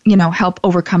it, help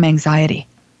overcome anxiety?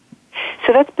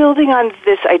 So that's building on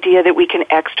this idea that we can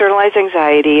externalize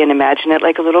anxiety and imagine it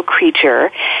like a little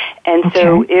creature. And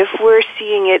so if we're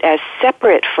seeing it as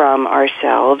separate from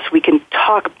ourselves, we can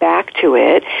talk back to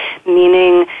it,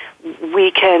 meaning we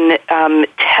can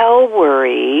tell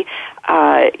worry,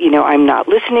 I'm not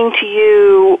listening to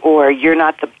you, or you're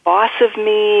not the boss of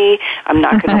me, I'm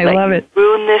not going to let you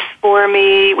ruin this for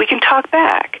me. We can talk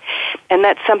back. And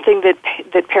that's something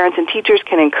that parents and teachers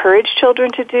can encourage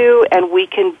children to do, and we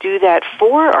can do that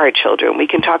for our children. We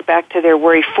can talk back to their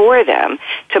worry for them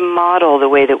to model the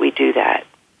way that we do that.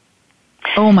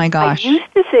 Oh, my gosh. I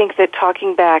used to think that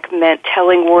talking back meant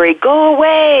telling worry, go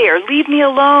away or leave me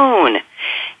alone.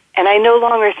 And I no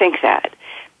longer think that,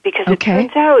 because it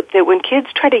turns out that when kids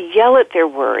try to yell at their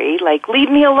worry, like,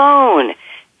 leave me alone,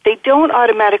 they don't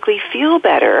automatically feel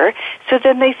better, so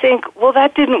then they think, well,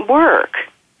 that didn't work.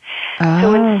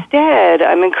 So instead,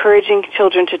 I'm encouraging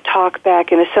children to talk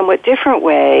back in a somewhat different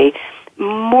way,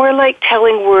 more like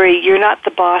telling worry, you're not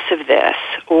the boss of this,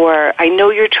 or I know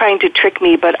you're trying to trick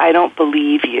me, but I don't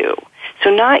believe you.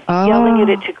 So not yelling at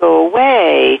it to go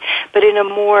away, but in a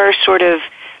more sort of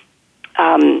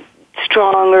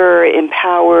stronger,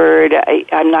 empowered,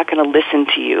 I'm not going to listen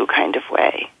to you kind of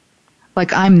way.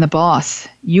 Like, I'm the boss.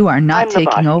 You are not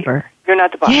taking over. You're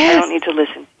not the boss. Yes. I don't need to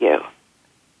listen to you.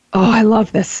 Oh, I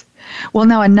love this. Well,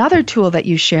 now another tool that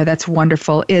you share that's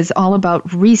wonderful is all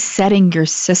about resetting your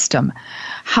system.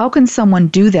 How can someone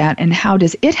do that, and how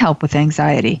does it help with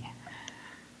anxiety?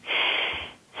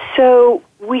 So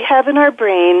we have in our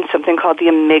brain something called the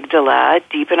amygdala,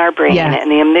 deep in our brain, and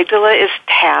the amygdala is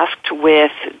tasked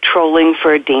with trolling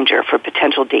for danger, for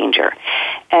potential danger.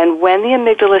 And when the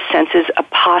amygdala senses a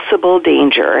possible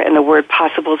danger, and the word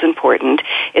possible is important,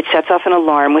 it sets off an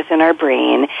alarm within our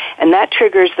brain, and that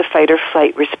triggers the fight or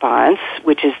flight response,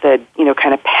 which is the,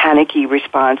 kind of panicky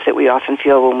response that we often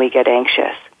feel when we get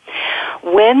anxious.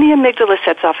 When the amygdala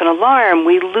sets off an alarm,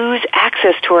 we lose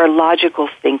access to our logical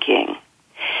thinking.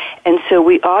 And so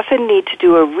we often need to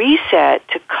do a reset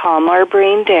to calm our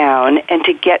brain down and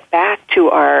to get back to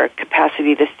our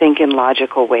capacity to think in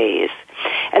logical ways.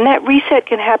 And that reset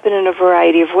can happen in a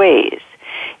variety of ways.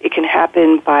 It can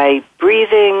happen by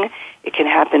breathing. It can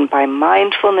happen by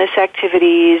mindfulness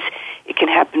activities. It can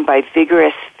happen by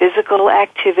vigorous physical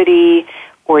activity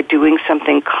or doing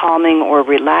something calming or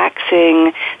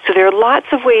relaxing. So there are lots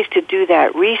of ways to do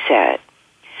that reset.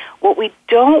 What we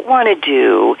don't want to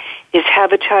do is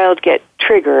have a child get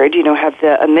triggered, have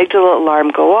the amygdala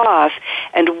alarm go off,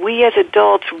 and we as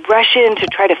adults rush in to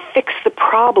try to fix the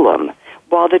problem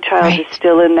while the child is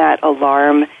still in that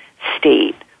alarm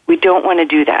state. We don't want to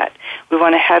do that. We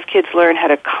want to have kids learn how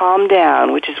to calm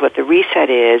down, which is what the reset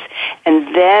is,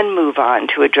 and then move on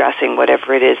to addressing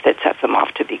whatever it is that sets them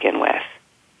off to begin with.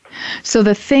 So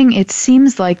it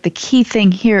seems like the key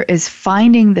thing here is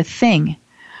finding the thing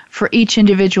for each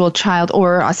individual child,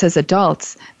 or us as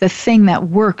adults, the thing that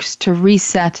works to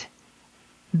reset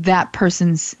that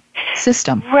person's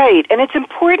system. Right, and it's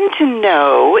important to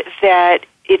know that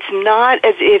it's not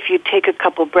as if you take a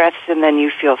couple breaths and then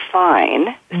you feel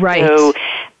fine. Right. So,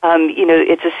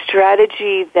 it's a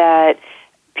strategy that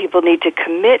people need to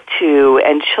commit to,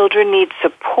 and children need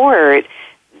support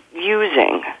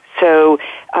using. So,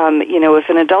 if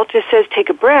an adult just says, take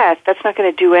a breath, that's not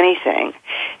going to do anything.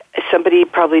 Somebody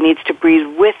probably needs to breathe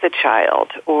with the child,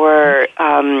 or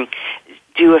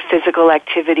do a physical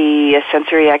activity, a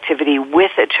sensory activity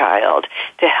with a child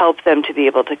to help them to be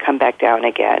able to come back down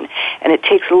again. And it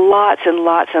takes lots and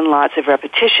lots and lots of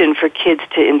repetition for kids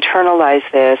to internalize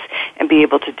this and be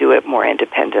able to do it more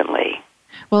independently.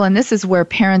 Well, and this is where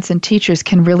parents and teachers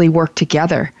can really work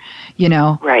together,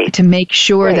 right, to make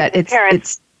sure that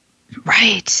it's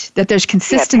right, that there's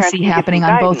consistency happening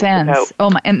on both ends.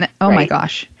 My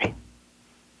gosh. Right.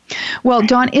 Well,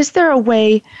 Dawn, is there a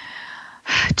way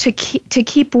to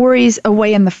keep worries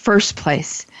away in the first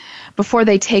place before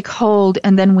they take hold,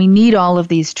 and then we need all of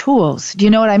these tools? Do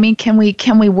you know what I mean? Can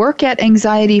we work at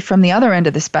anxiety from the other end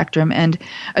of the spectrum and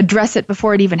address it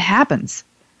before it even happens?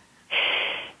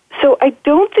 So I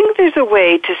don't think there's a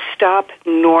way to stop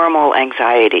normal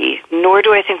anxiety, nor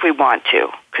do I think we want to,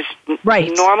 because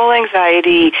normal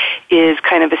anxiety is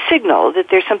kind of a signal that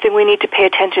there's something we need to pay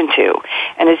attention to.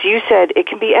 And as you said, it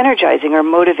can be energizing or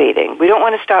motivating. We don't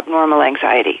want to stop normal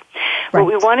anxiety. Right. What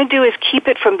we want to do is keep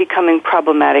it from becoming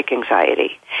problematic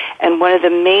anxiety. And one of the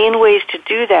main ways to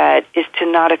do that is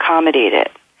to not accommodate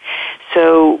it.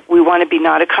 So we want to be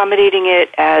not accommodating it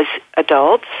as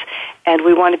adults, and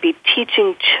we want to be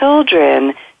teaching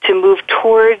children to move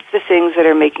towards the things that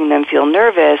are making them feel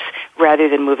nervous rather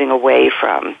than moving away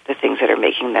from the things that are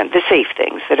making them, the safe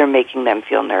things that are making them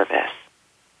feel nervous.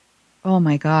 Oh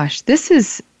my gosh, this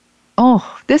is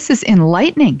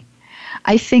enlightening.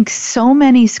 I think so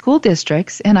many school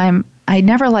districts, and I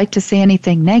never like to say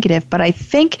anything negative, but I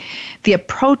think the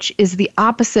approach is the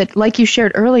opposite, like you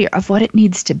shared earlier, of what it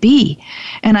needs to be.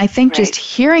 And I think just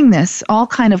hearing this all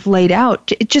kind of laid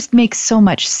out, it just makes so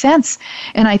much sense.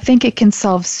 And I think it can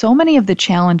solve so many of the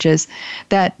challenges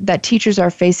that teachers are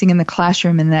facing in the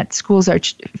classroom and that schools are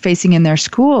facing in their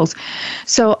schools.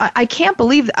 So I can't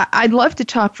believe I'd love to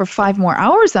talk for 5 more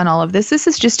hours on all of this. This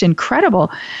is just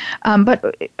incredible.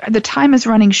 But the time is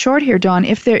running short here, Dawn.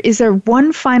 Is there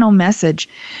one final message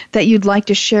that you'd like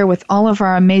to share with all of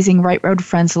our amazing Right Road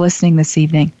friends listening this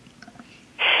evening?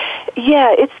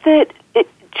 Yeah, it's that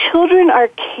children are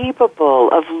capable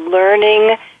of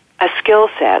learning a skill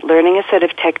set, learning a set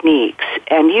of techniques,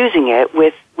 and using it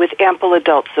with ample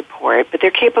adult support, but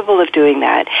they're capable of doing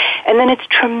that. And then it's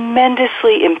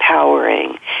tremendously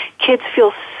empowering. Kids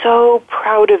feel so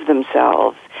proud of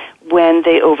themselves when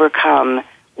they overcome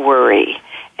worry.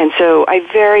 And so I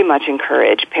very much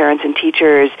encourage parents and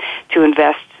teachers to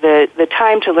invest the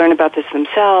time to learn about this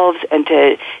themselves and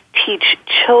to teach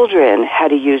children how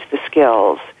to use the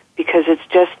skills, because it's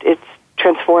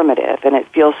transformative and it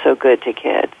feels so good to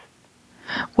kids.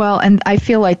 Well, and I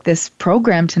feel like this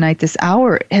program tonight, this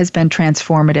hour, has been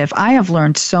transformative. I have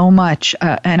learned so much,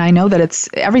 and I know that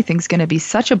everything's going to be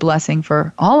such a blessing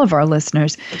for all of our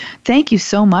listeners. Thank you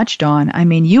so much, Dawn. I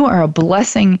mean, you are a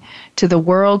blessing to the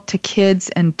world, to kids,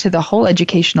 and to the whole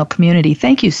educational community.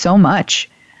 Thank you so much.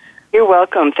 You're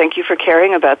welcome. Thank you for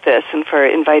caring about this and for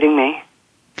inviting me.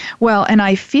 Well, and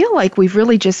I feel like we've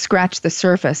really just scratched the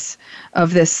surface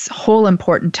of this whole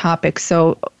important topic.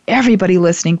 So everybody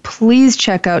listening, please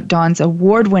check out Dawn's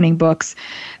award-winning books.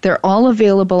 They're all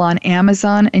available on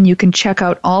Amazon, and you can check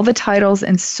out all the titles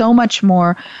and so much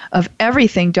more of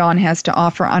everything Dawn has to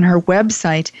offer on her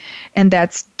website, and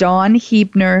that's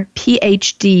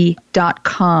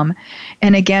DawnHuebnerPhD.com.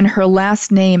 And again, her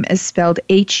last name is spelled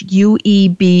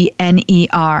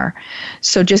Huebner.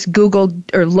 So just Google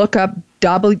or look up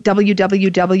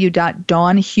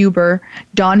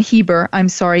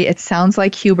www.DawnHuber, it sounds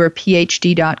like Huber,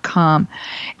 PhD.com.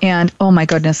 And oh my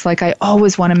goodness, like I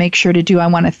always want to make sure to do, I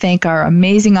want to thank our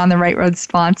amazing On the Right Road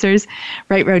sponsors,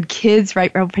 Right Road Kids,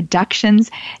 Right Road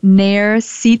Productions, Nair,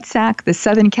 SeatSack, the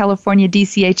Southern California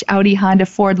DCH, Audi, Honda,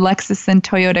 Ford, Lexus, and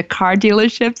Toyota car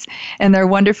dealerships, and their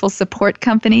wonderful support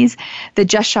companies, the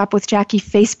Just Shop with Jackie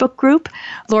Facebook group,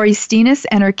 Lori Steenis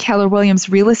and her Keller Williams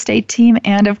real estate team,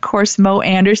 and of course, Mo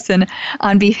Anderson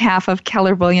on behalf of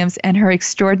Keller Williams and her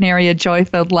Extraordinary A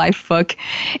Joy-Filled Life book.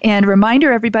 And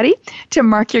reminder, everybody, to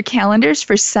mark your calendars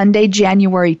for Sunday,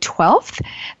 January 12th.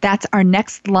 That's our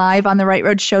next live On the Right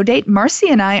Road show date. Marcy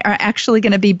and I are actually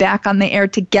going to be back on the air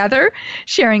together,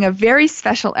 sharing a very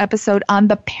special episode on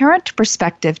the parent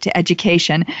perspective to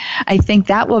education. I think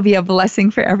that will be a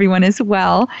blessing for everyone as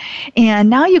well. And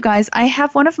now, you guys, I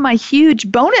have one of my huge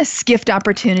bonus gift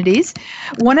opportunities.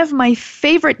 One of my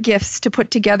favorite gifts to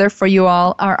put together for you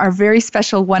all are our very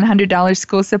special $100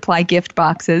 school supply gift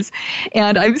boxes.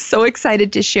 And I'm so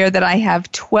excited to share that I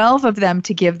have 12 of them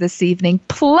to give this evening.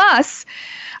 Plus,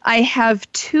 I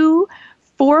have 2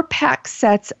 4-pack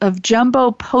sets of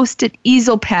jumbo Post-it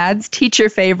easel pads, teacher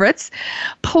favorites.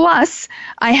 Plus,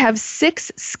 I have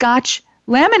 6 Scotch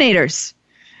laminators.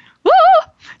 Woo!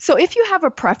 So if you have a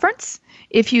preference,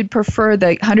 if you'd prefer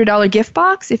the $100 gift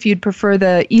box, if you'd prefer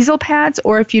the easel pads,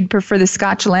 or if you'd prefer the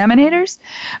Scotch laminators.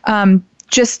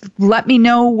 Just let me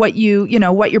know what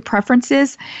what your preference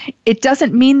is. It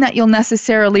doesn't mean that you'll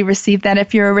necessarily receive that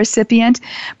if you're a recipient,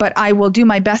 but I will do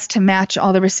my best to match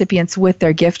all the recipients with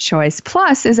their gift choice.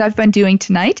 Plus, as I've been doing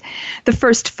tonight, the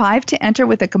first 5 to enter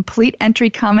with a complete entry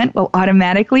comment will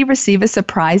automatically receive a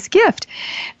surprise gift.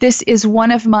 This is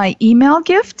one of my email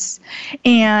gifts,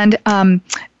 and I'm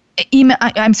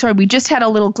sorry, we just had a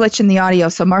little glitch in the audio,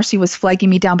 so Marcy was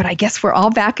flagging me down, but I guess we're all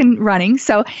back and running.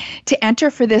 So to enter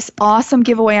for this awesome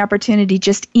giveaway opportunity,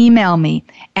 just email me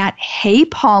at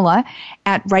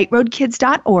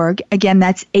heypaula@rightroadkids.org. Again,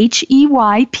 that's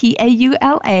HEYPAULA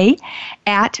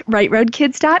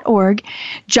 @rightroadkids.org.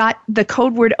 Jot the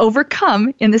code word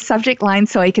OVERCOME in the subject line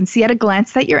so I can see at a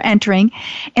glance that you're entering.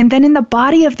 And then in the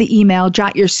body of the email,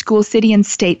 jot your school, city, and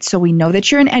state so we know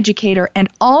that you're an educator, and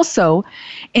also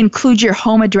include your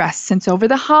home address, since over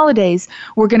the holidays,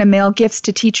 we're going to mail gifts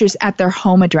to teachers at their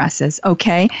home addresses,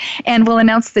 okay? And we'll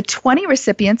announce the 20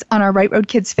 recipients on our Right Road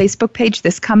Kids Facebook page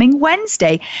this coming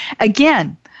Wednesday.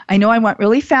 Again, I know I went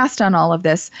really fast on all of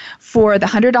this. For the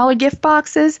 $100 gift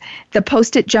boxes, the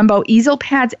Post-it Jumbo easel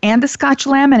pads, and the Scotch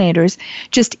laminators,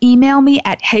 just email me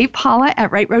at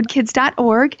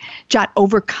heypaula@rightroadkids.org. Jot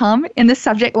OVERCOME in the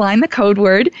subject line, the code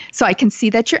word, so I can see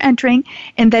that you're entering.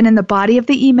 And then in the body of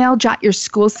the email, jot your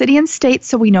school, city, and state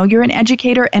so we know you're an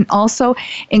educator, and also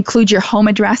include your home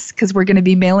address because we're going to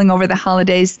be mailing over the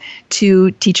holidays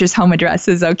to teachers' home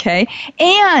addresses, okay?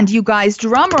 And you guys,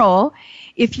 drum roll.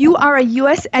 If you are a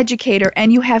U.S. educator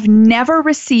and you have never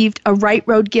received a Right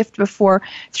Road gift before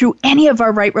through any of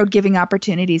our Right Road giving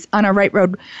opportunities, on our Right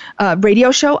Road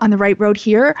radio show, on the Right Road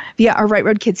here, via our Right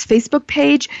Road Kids Facebook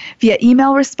page, via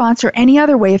email response, or any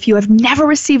other way, if you have never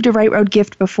received a Right Road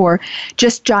gift before,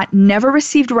 just jot never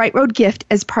received Right Road gift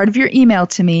as part of your email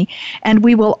to me, and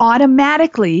we will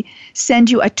automatically send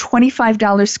you a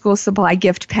 $25 school supply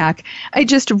gift pack. I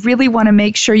just really want to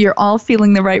make sure you're all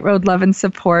feeling the Right Road love and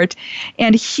support.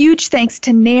 And huge thanks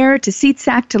to Nair, to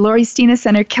SeatSack, to Lori Steenis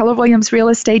and her Keller Williams real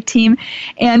estate team,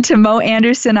 and to Mo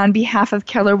Anderson on behalf of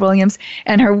Keller Williams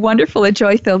and her wonderful A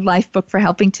Joy-Filled Life book for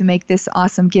helping to make this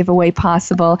awesome giveaway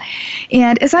possible.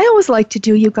 And as I always like to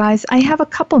do, you guys, I have a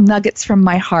couple nuggets from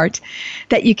my heart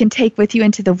that you can take with you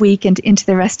into the week and into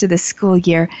the rest of the school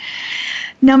year.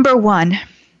 Number one,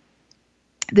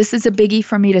 this is a biggie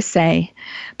for me to say,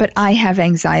 but I have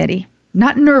anxiety.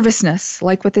 Not nervousness,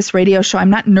 like with this radio show. I'm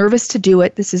not nervous to do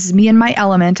it. This is me in my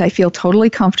element. I feel totally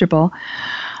comfortable.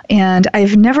 And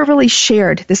I've never really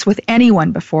shared this with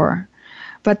anyone before.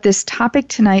 But this topic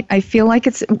tonight, I feel like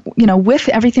it's, with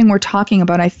everything we're talking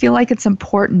about, I feel like it's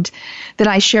important that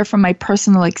I share from my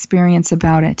personal experience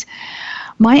about it.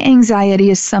 My anxiety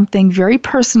is something very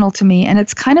personal to me, and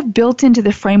it's kind of built into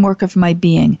the framework of my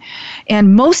being.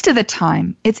 And most of the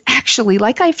time, it's actually,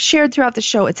 like I've shared throughout the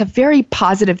show, it's a very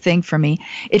positive thing for me.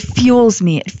 It fuels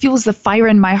me. It fuels the fire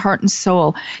in my heart and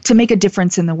soul to make a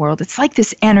difference in the world. It's like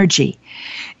this energy.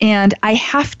 And I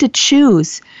have to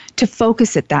choose to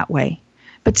focus it that way.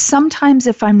 But sometimes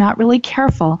if I'm not really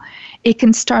careful, it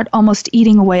can start almost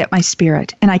eating away at my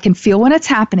spirit. And I can feel when it's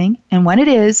happening, and when it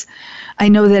is, I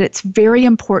know that it's very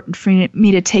important for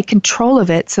me to take control of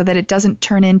it so that it doesn't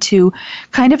turn into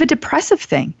kind of a depressive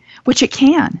thing, which it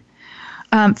can.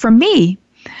 For me,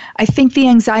 I think the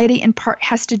anxiety in part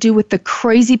has to do with the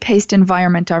crazy-paced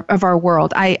environment of our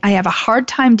world. I have a hard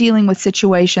time dealing with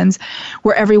situations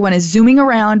where everyone is zooming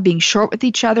around, being short with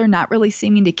each other, not really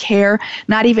seeming to care,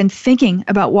 not even thinking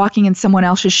about walking in someone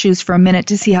else's shoes for a minute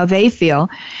to see how they feel.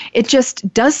 It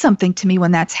just does something to me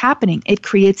when that's happening. It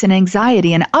creates an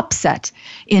anxiety, an upset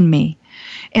in me.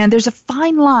 And there's a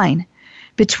fine line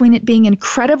between it being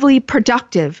incredibly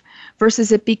productive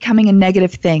versus it becoming a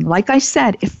negative thing. Like I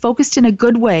said, if focused in a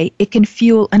good way, it can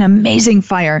fuel an amazing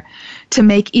fire to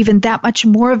make even that much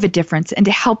more of a difference and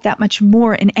to help that much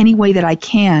more in any way that I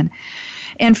can.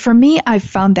 And for me, I've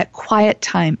found that quiet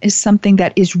time is something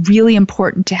that is really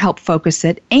important to help focus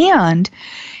it, and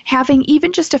having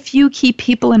even just a few key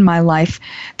people in my life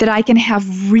that I can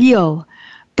have real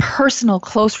personal,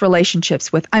 close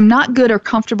relationships with. I'm not good or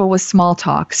comfortable with small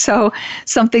talk. So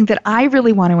something that I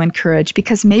really want to encourage,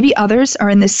 because maybe others are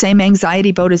in the same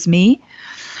anxiety boat as me.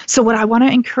 So what I want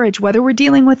to encourage, whether we're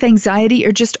dealing with anxiety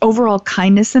or just overall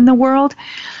kindness in the world,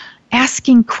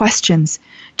 asking questions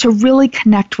to really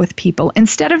connect with people.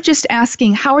 Instead of just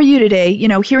asking, how are you today?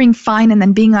 Hearing fine and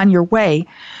then being on your way.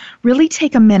 Really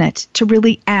take a minute to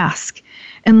really ask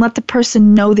and let the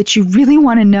person know that you really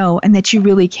want to know and that you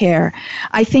really care.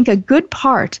 I think a good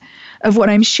part of what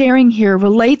I'm sharing here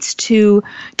relates to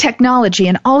technology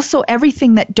and also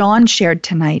everything that Dawn shared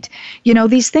tonight. You know,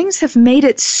 these things have made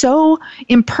it so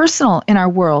impersonal in our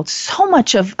world. So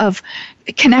much of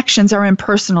connections are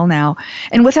impersonal now.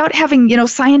 And without having,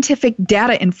 scientific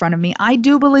data in front of me, I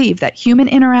do believe that human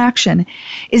interaction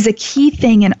is a key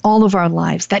thing in all of our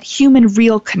lives, that human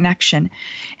real connection.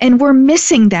 And we're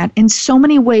missing that in so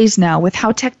many ways now with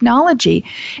how technology,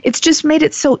 it's just made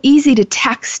it so easy to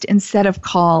text instead of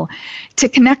call, to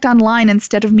connect online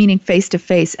instead of meeting face to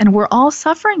face. And we're all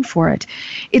suffering for it.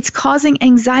 It's causing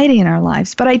anxiety in our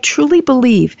lives. But I truly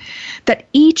believe that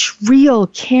each real,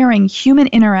 caring human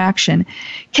interaction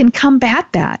can combat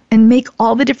that and make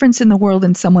all the difference in the world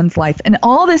in someone's life. And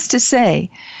all this to say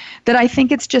that I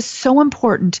think it's just so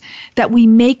important that we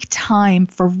make time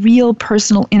for real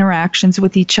personal interactions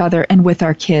with each other and with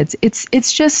our kids. It's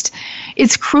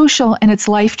crucial and it's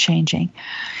life-changing.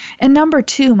 And number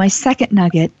 2, my second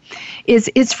nugget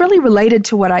is it's really related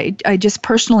to what I just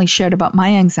personally shared about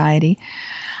my anxiety.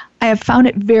 I have found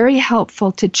it very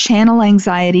helpful to channel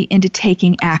anxiety into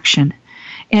taking action.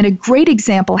 And a great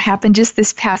example happened just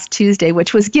this past Tuesday,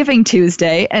 which was Giving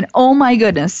Tuesday. And oh my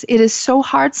goodness, it is so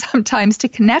hard sometimes to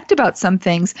connect about some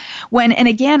things when, and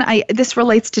again, this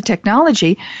relates to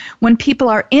technology, when people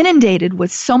are inundated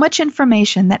with so much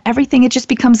information that everything, it just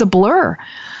becomes a blur.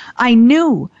 I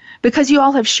knew, because you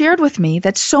all have shared with me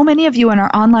that so many of you in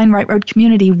our online Right Road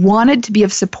community wanted to be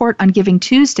of support on Giving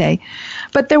Tuesday,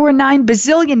 but there were 9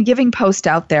 bazillion giving posts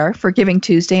out there for Giving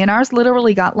Tuesday, and ours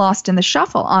literally got lost in the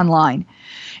shuffle online.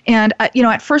 And,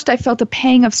 at first I felt a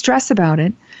pang of stress about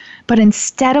it, but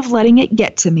instead of letting it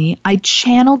get to me, I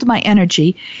channeled my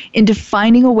energy into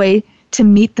finding a way to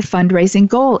meet the fundraising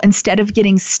goal instead of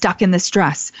getting stuck in the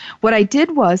stress. What I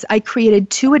did was I created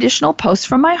 2 additional posts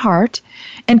from my heart,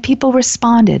 and people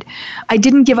responded. I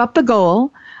didn't give up the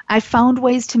goal. I found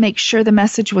ways to make sure the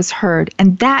message was heard,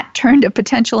 and that turned a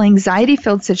potential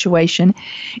anxiety-filled situation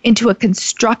into a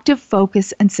constructive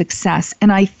focus and success.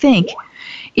 And I think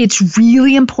it's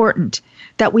really important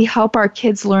that we help our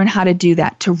kids learn how to do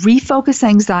that, to refocus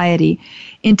anxiety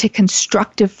into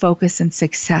constructive focus and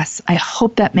success. I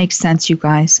hope that makes sense, you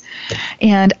guys.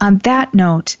 And on that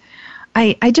note,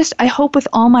 I hope with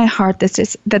all my heart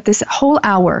that this whole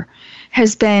hour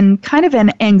has been kind of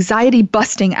an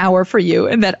anxiety-busting hour for you,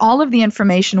 and that all of the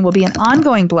information will be an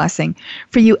ongoing blessing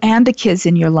for you and the kids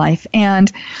in your life. And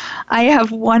I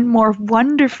have one more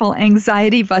wonderful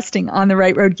anxiety-busting On the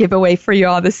Right Road giveaway for you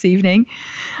all this evening.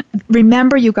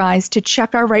 Remember, you guys, to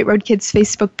check our Right Road Kids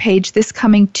Facebook page this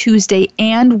coming Tuesday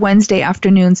and Wednesday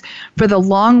afternoons for the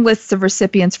long lists of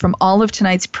recipients from all of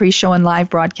tonight's pre-show and live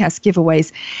broadcast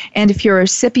giveaways. And if you're a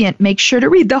recipient, make sure to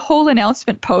read the whole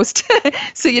announcement post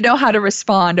so you know how to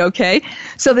respond, okay?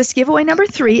 So this giveaway number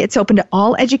 3, it's open to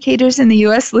all educators in the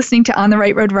U.S. listening to On the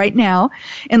Right Road right now.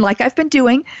 And like I've been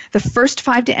doing, the first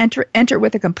 5 to enter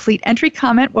with a complete entry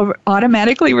comment will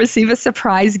automatically receive a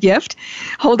surprise gift.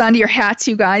 Hold on to your hats,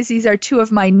 you guys. These are 2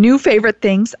 of my new favorite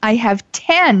things. I have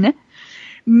 10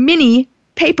 mini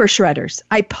paper shredders.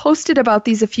 I posted about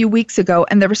these a few weeks ago,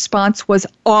 and the response was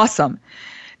awesome.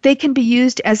 They can be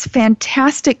used as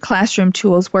fantastic classroom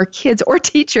tools where kids or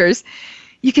teachers,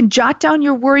 you can jot down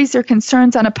your worries or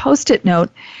concerns on a Post-it note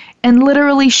and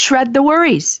literally shred the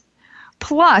worries.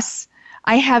 Plus,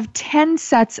 I have 10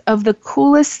 sets of the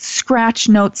coolest scratch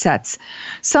note sets.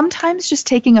 Sometimes just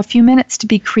taking a few minutes to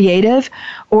be creative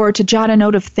or to jot a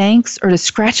note of thanks or to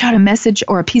scratch out a message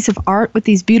or a piece of art with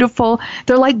these beautiful,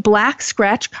 they're like black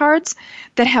scratch cards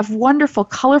that have wonderful,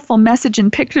 colorful message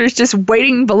and pictures just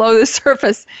waiting below the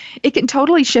surface. It can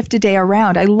totally shift a day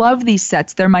around. I love these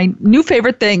sets. They're my new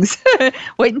favorite things.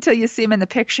 Wait until you see them in the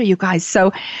picture, you guys.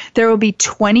 So there will be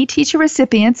 20 teacher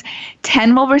recipients.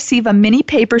 10 will receive a mini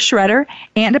paper shredder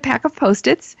and a pack of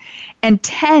Post-its, and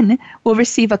 10 will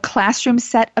receive a classroom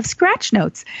set of scratch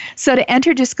notes. So to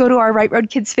enter, just go to our Right Road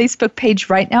Kids Facebook page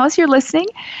right now as you're listening.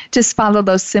 Just follow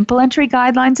those simple entry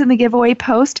guidelines in the giveaway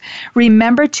post.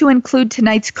 Remember to include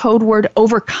tonight's code word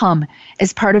OVERCOME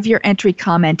as part of your entry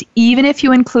comment, even if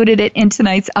you included it in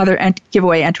tonight's other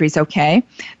giveaway entries, okay?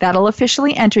 That'll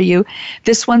officially enter you.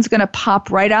 This one's going to pop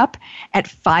right up at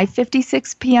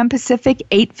 5:56 p.m. Pacific,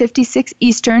 8:56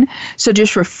 Eastern. So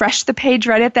just refresh the page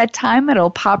right at that time. It'll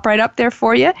pop right up up there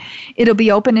for you. It'll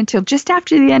be open until just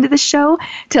after the end of the show,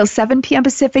 till 7 p.m.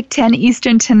 Pacific, 10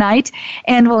 Eastern tonight,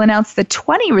 and we'll announce the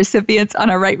 20 recipients on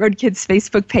our Right Road Kids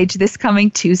Facebook page this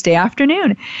coming Tuesday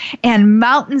afternoon. And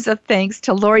mountains of thanks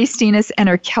to Lori Steenis and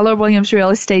her Keller Williams Real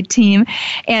Estate team,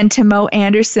 and to Mo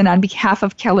Anderson on behalf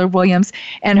of Keller Williams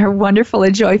and her wonderful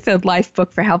A Joy-Filled Life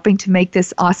book for helping to make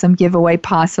this awesome giveaway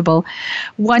possible.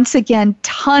 Once again,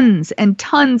 tons and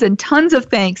tons and tons of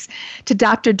thanks to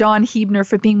Dr. Dawn Huebner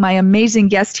for being my amazing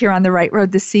guest here on The Right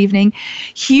Road this evening.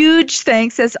 Huge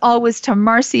thanks, as always, to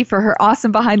Marcy for her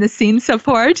awesome behind-the-scenes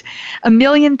support. A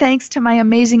million thanks to my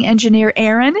amazing engineer,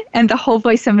 Aaron, and the whole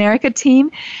Voice America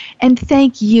team. And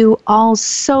thank you all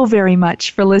so very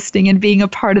much for listening and being a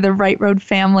part of the Right Road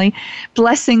family.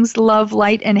 Blessings, love,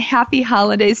 light, and happy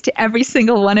holidays to every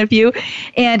single one of you.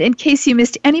 And in case you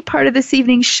missed any part of this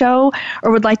evening's show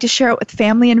or would like to share it with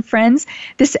family and friends,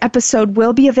 this episode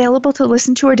will be available to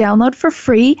listen to or download for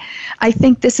free. I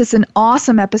think this is an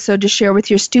awesome episode to share with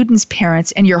your students,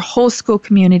 parents, and your whole school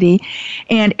community.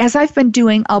 And as I've been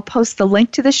doing, I'll post the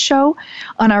link to this show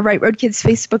on our Right Road Kids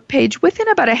Facebook page within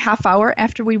about a half hour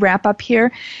after we wrap up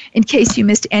here, in case you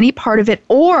missed any part of it,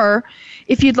 or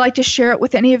if you'd like to share it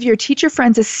with any of your teacher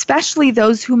friends, especially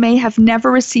those who may have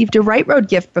never received a Right Road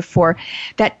gift before.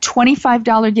 That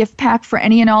 $25 gift pack for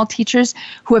any and all teachers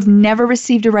who have never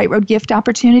received a Right Road gift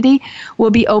opportunity will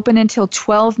be open until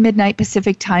 12 midnight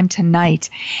Pacific time tonight.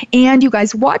 And you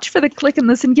guys, watch for the Click and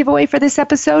Listen giveaway for this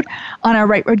episode on our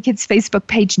Right Road Kids Facebook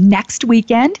page next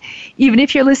weekend. Even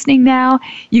if you're listening now,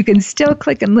 you can still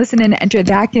click and listen and enter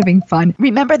that giving fun.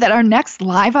 Remember that our next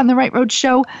Live on the Right Road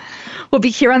show will be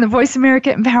here on the Voice America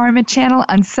Empowerment Channel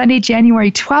on Sunday,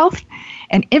 January 12th.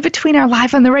 And in between our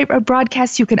Live on the Right Road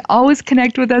broadcasts, you can always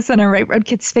connect with us on our Right Road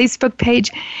Kids Facebook page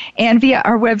and via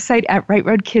our website at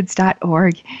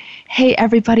rightroadkids.org. Hey,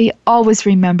 everybody, always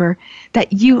remember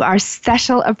that you are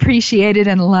special, appreciated,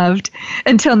 and loved.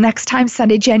 Until next time,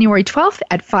 Sunday, January 12th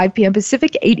at 5 p.m.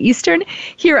 Pacific, 8 Eastern,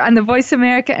 here on the Voice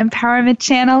America Empowerment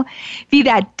Channel. Be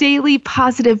that daily,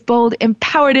 positive, bold,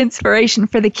 empowered inspiration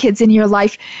for the kids in your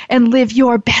life and live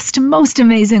your best, most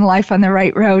amazing life on the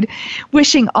right road.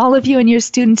 Wishing all of you and your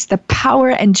students the power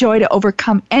and joy to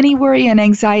overcome any worry and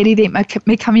anxiety that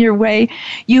may come your way.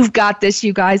 You've got this,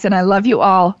 you guys, and I love you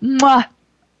all. Mwah!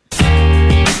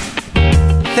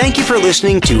 Thank you for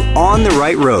listening to On the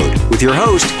Right Road with your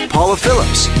host, Paula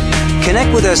Phillips.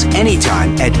 Connect with us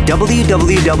anytime at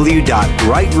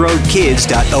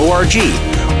www.rightroadkids.org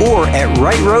or at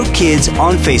Right Road Kids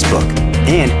on Facebook.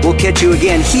 And we'll catch you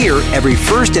again here every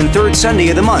first and third Sunday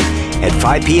of the month at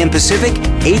 5 p.m. Pacific,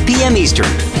 8 p.m.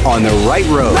 Eastern on the Right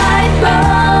Road. Right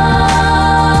Road.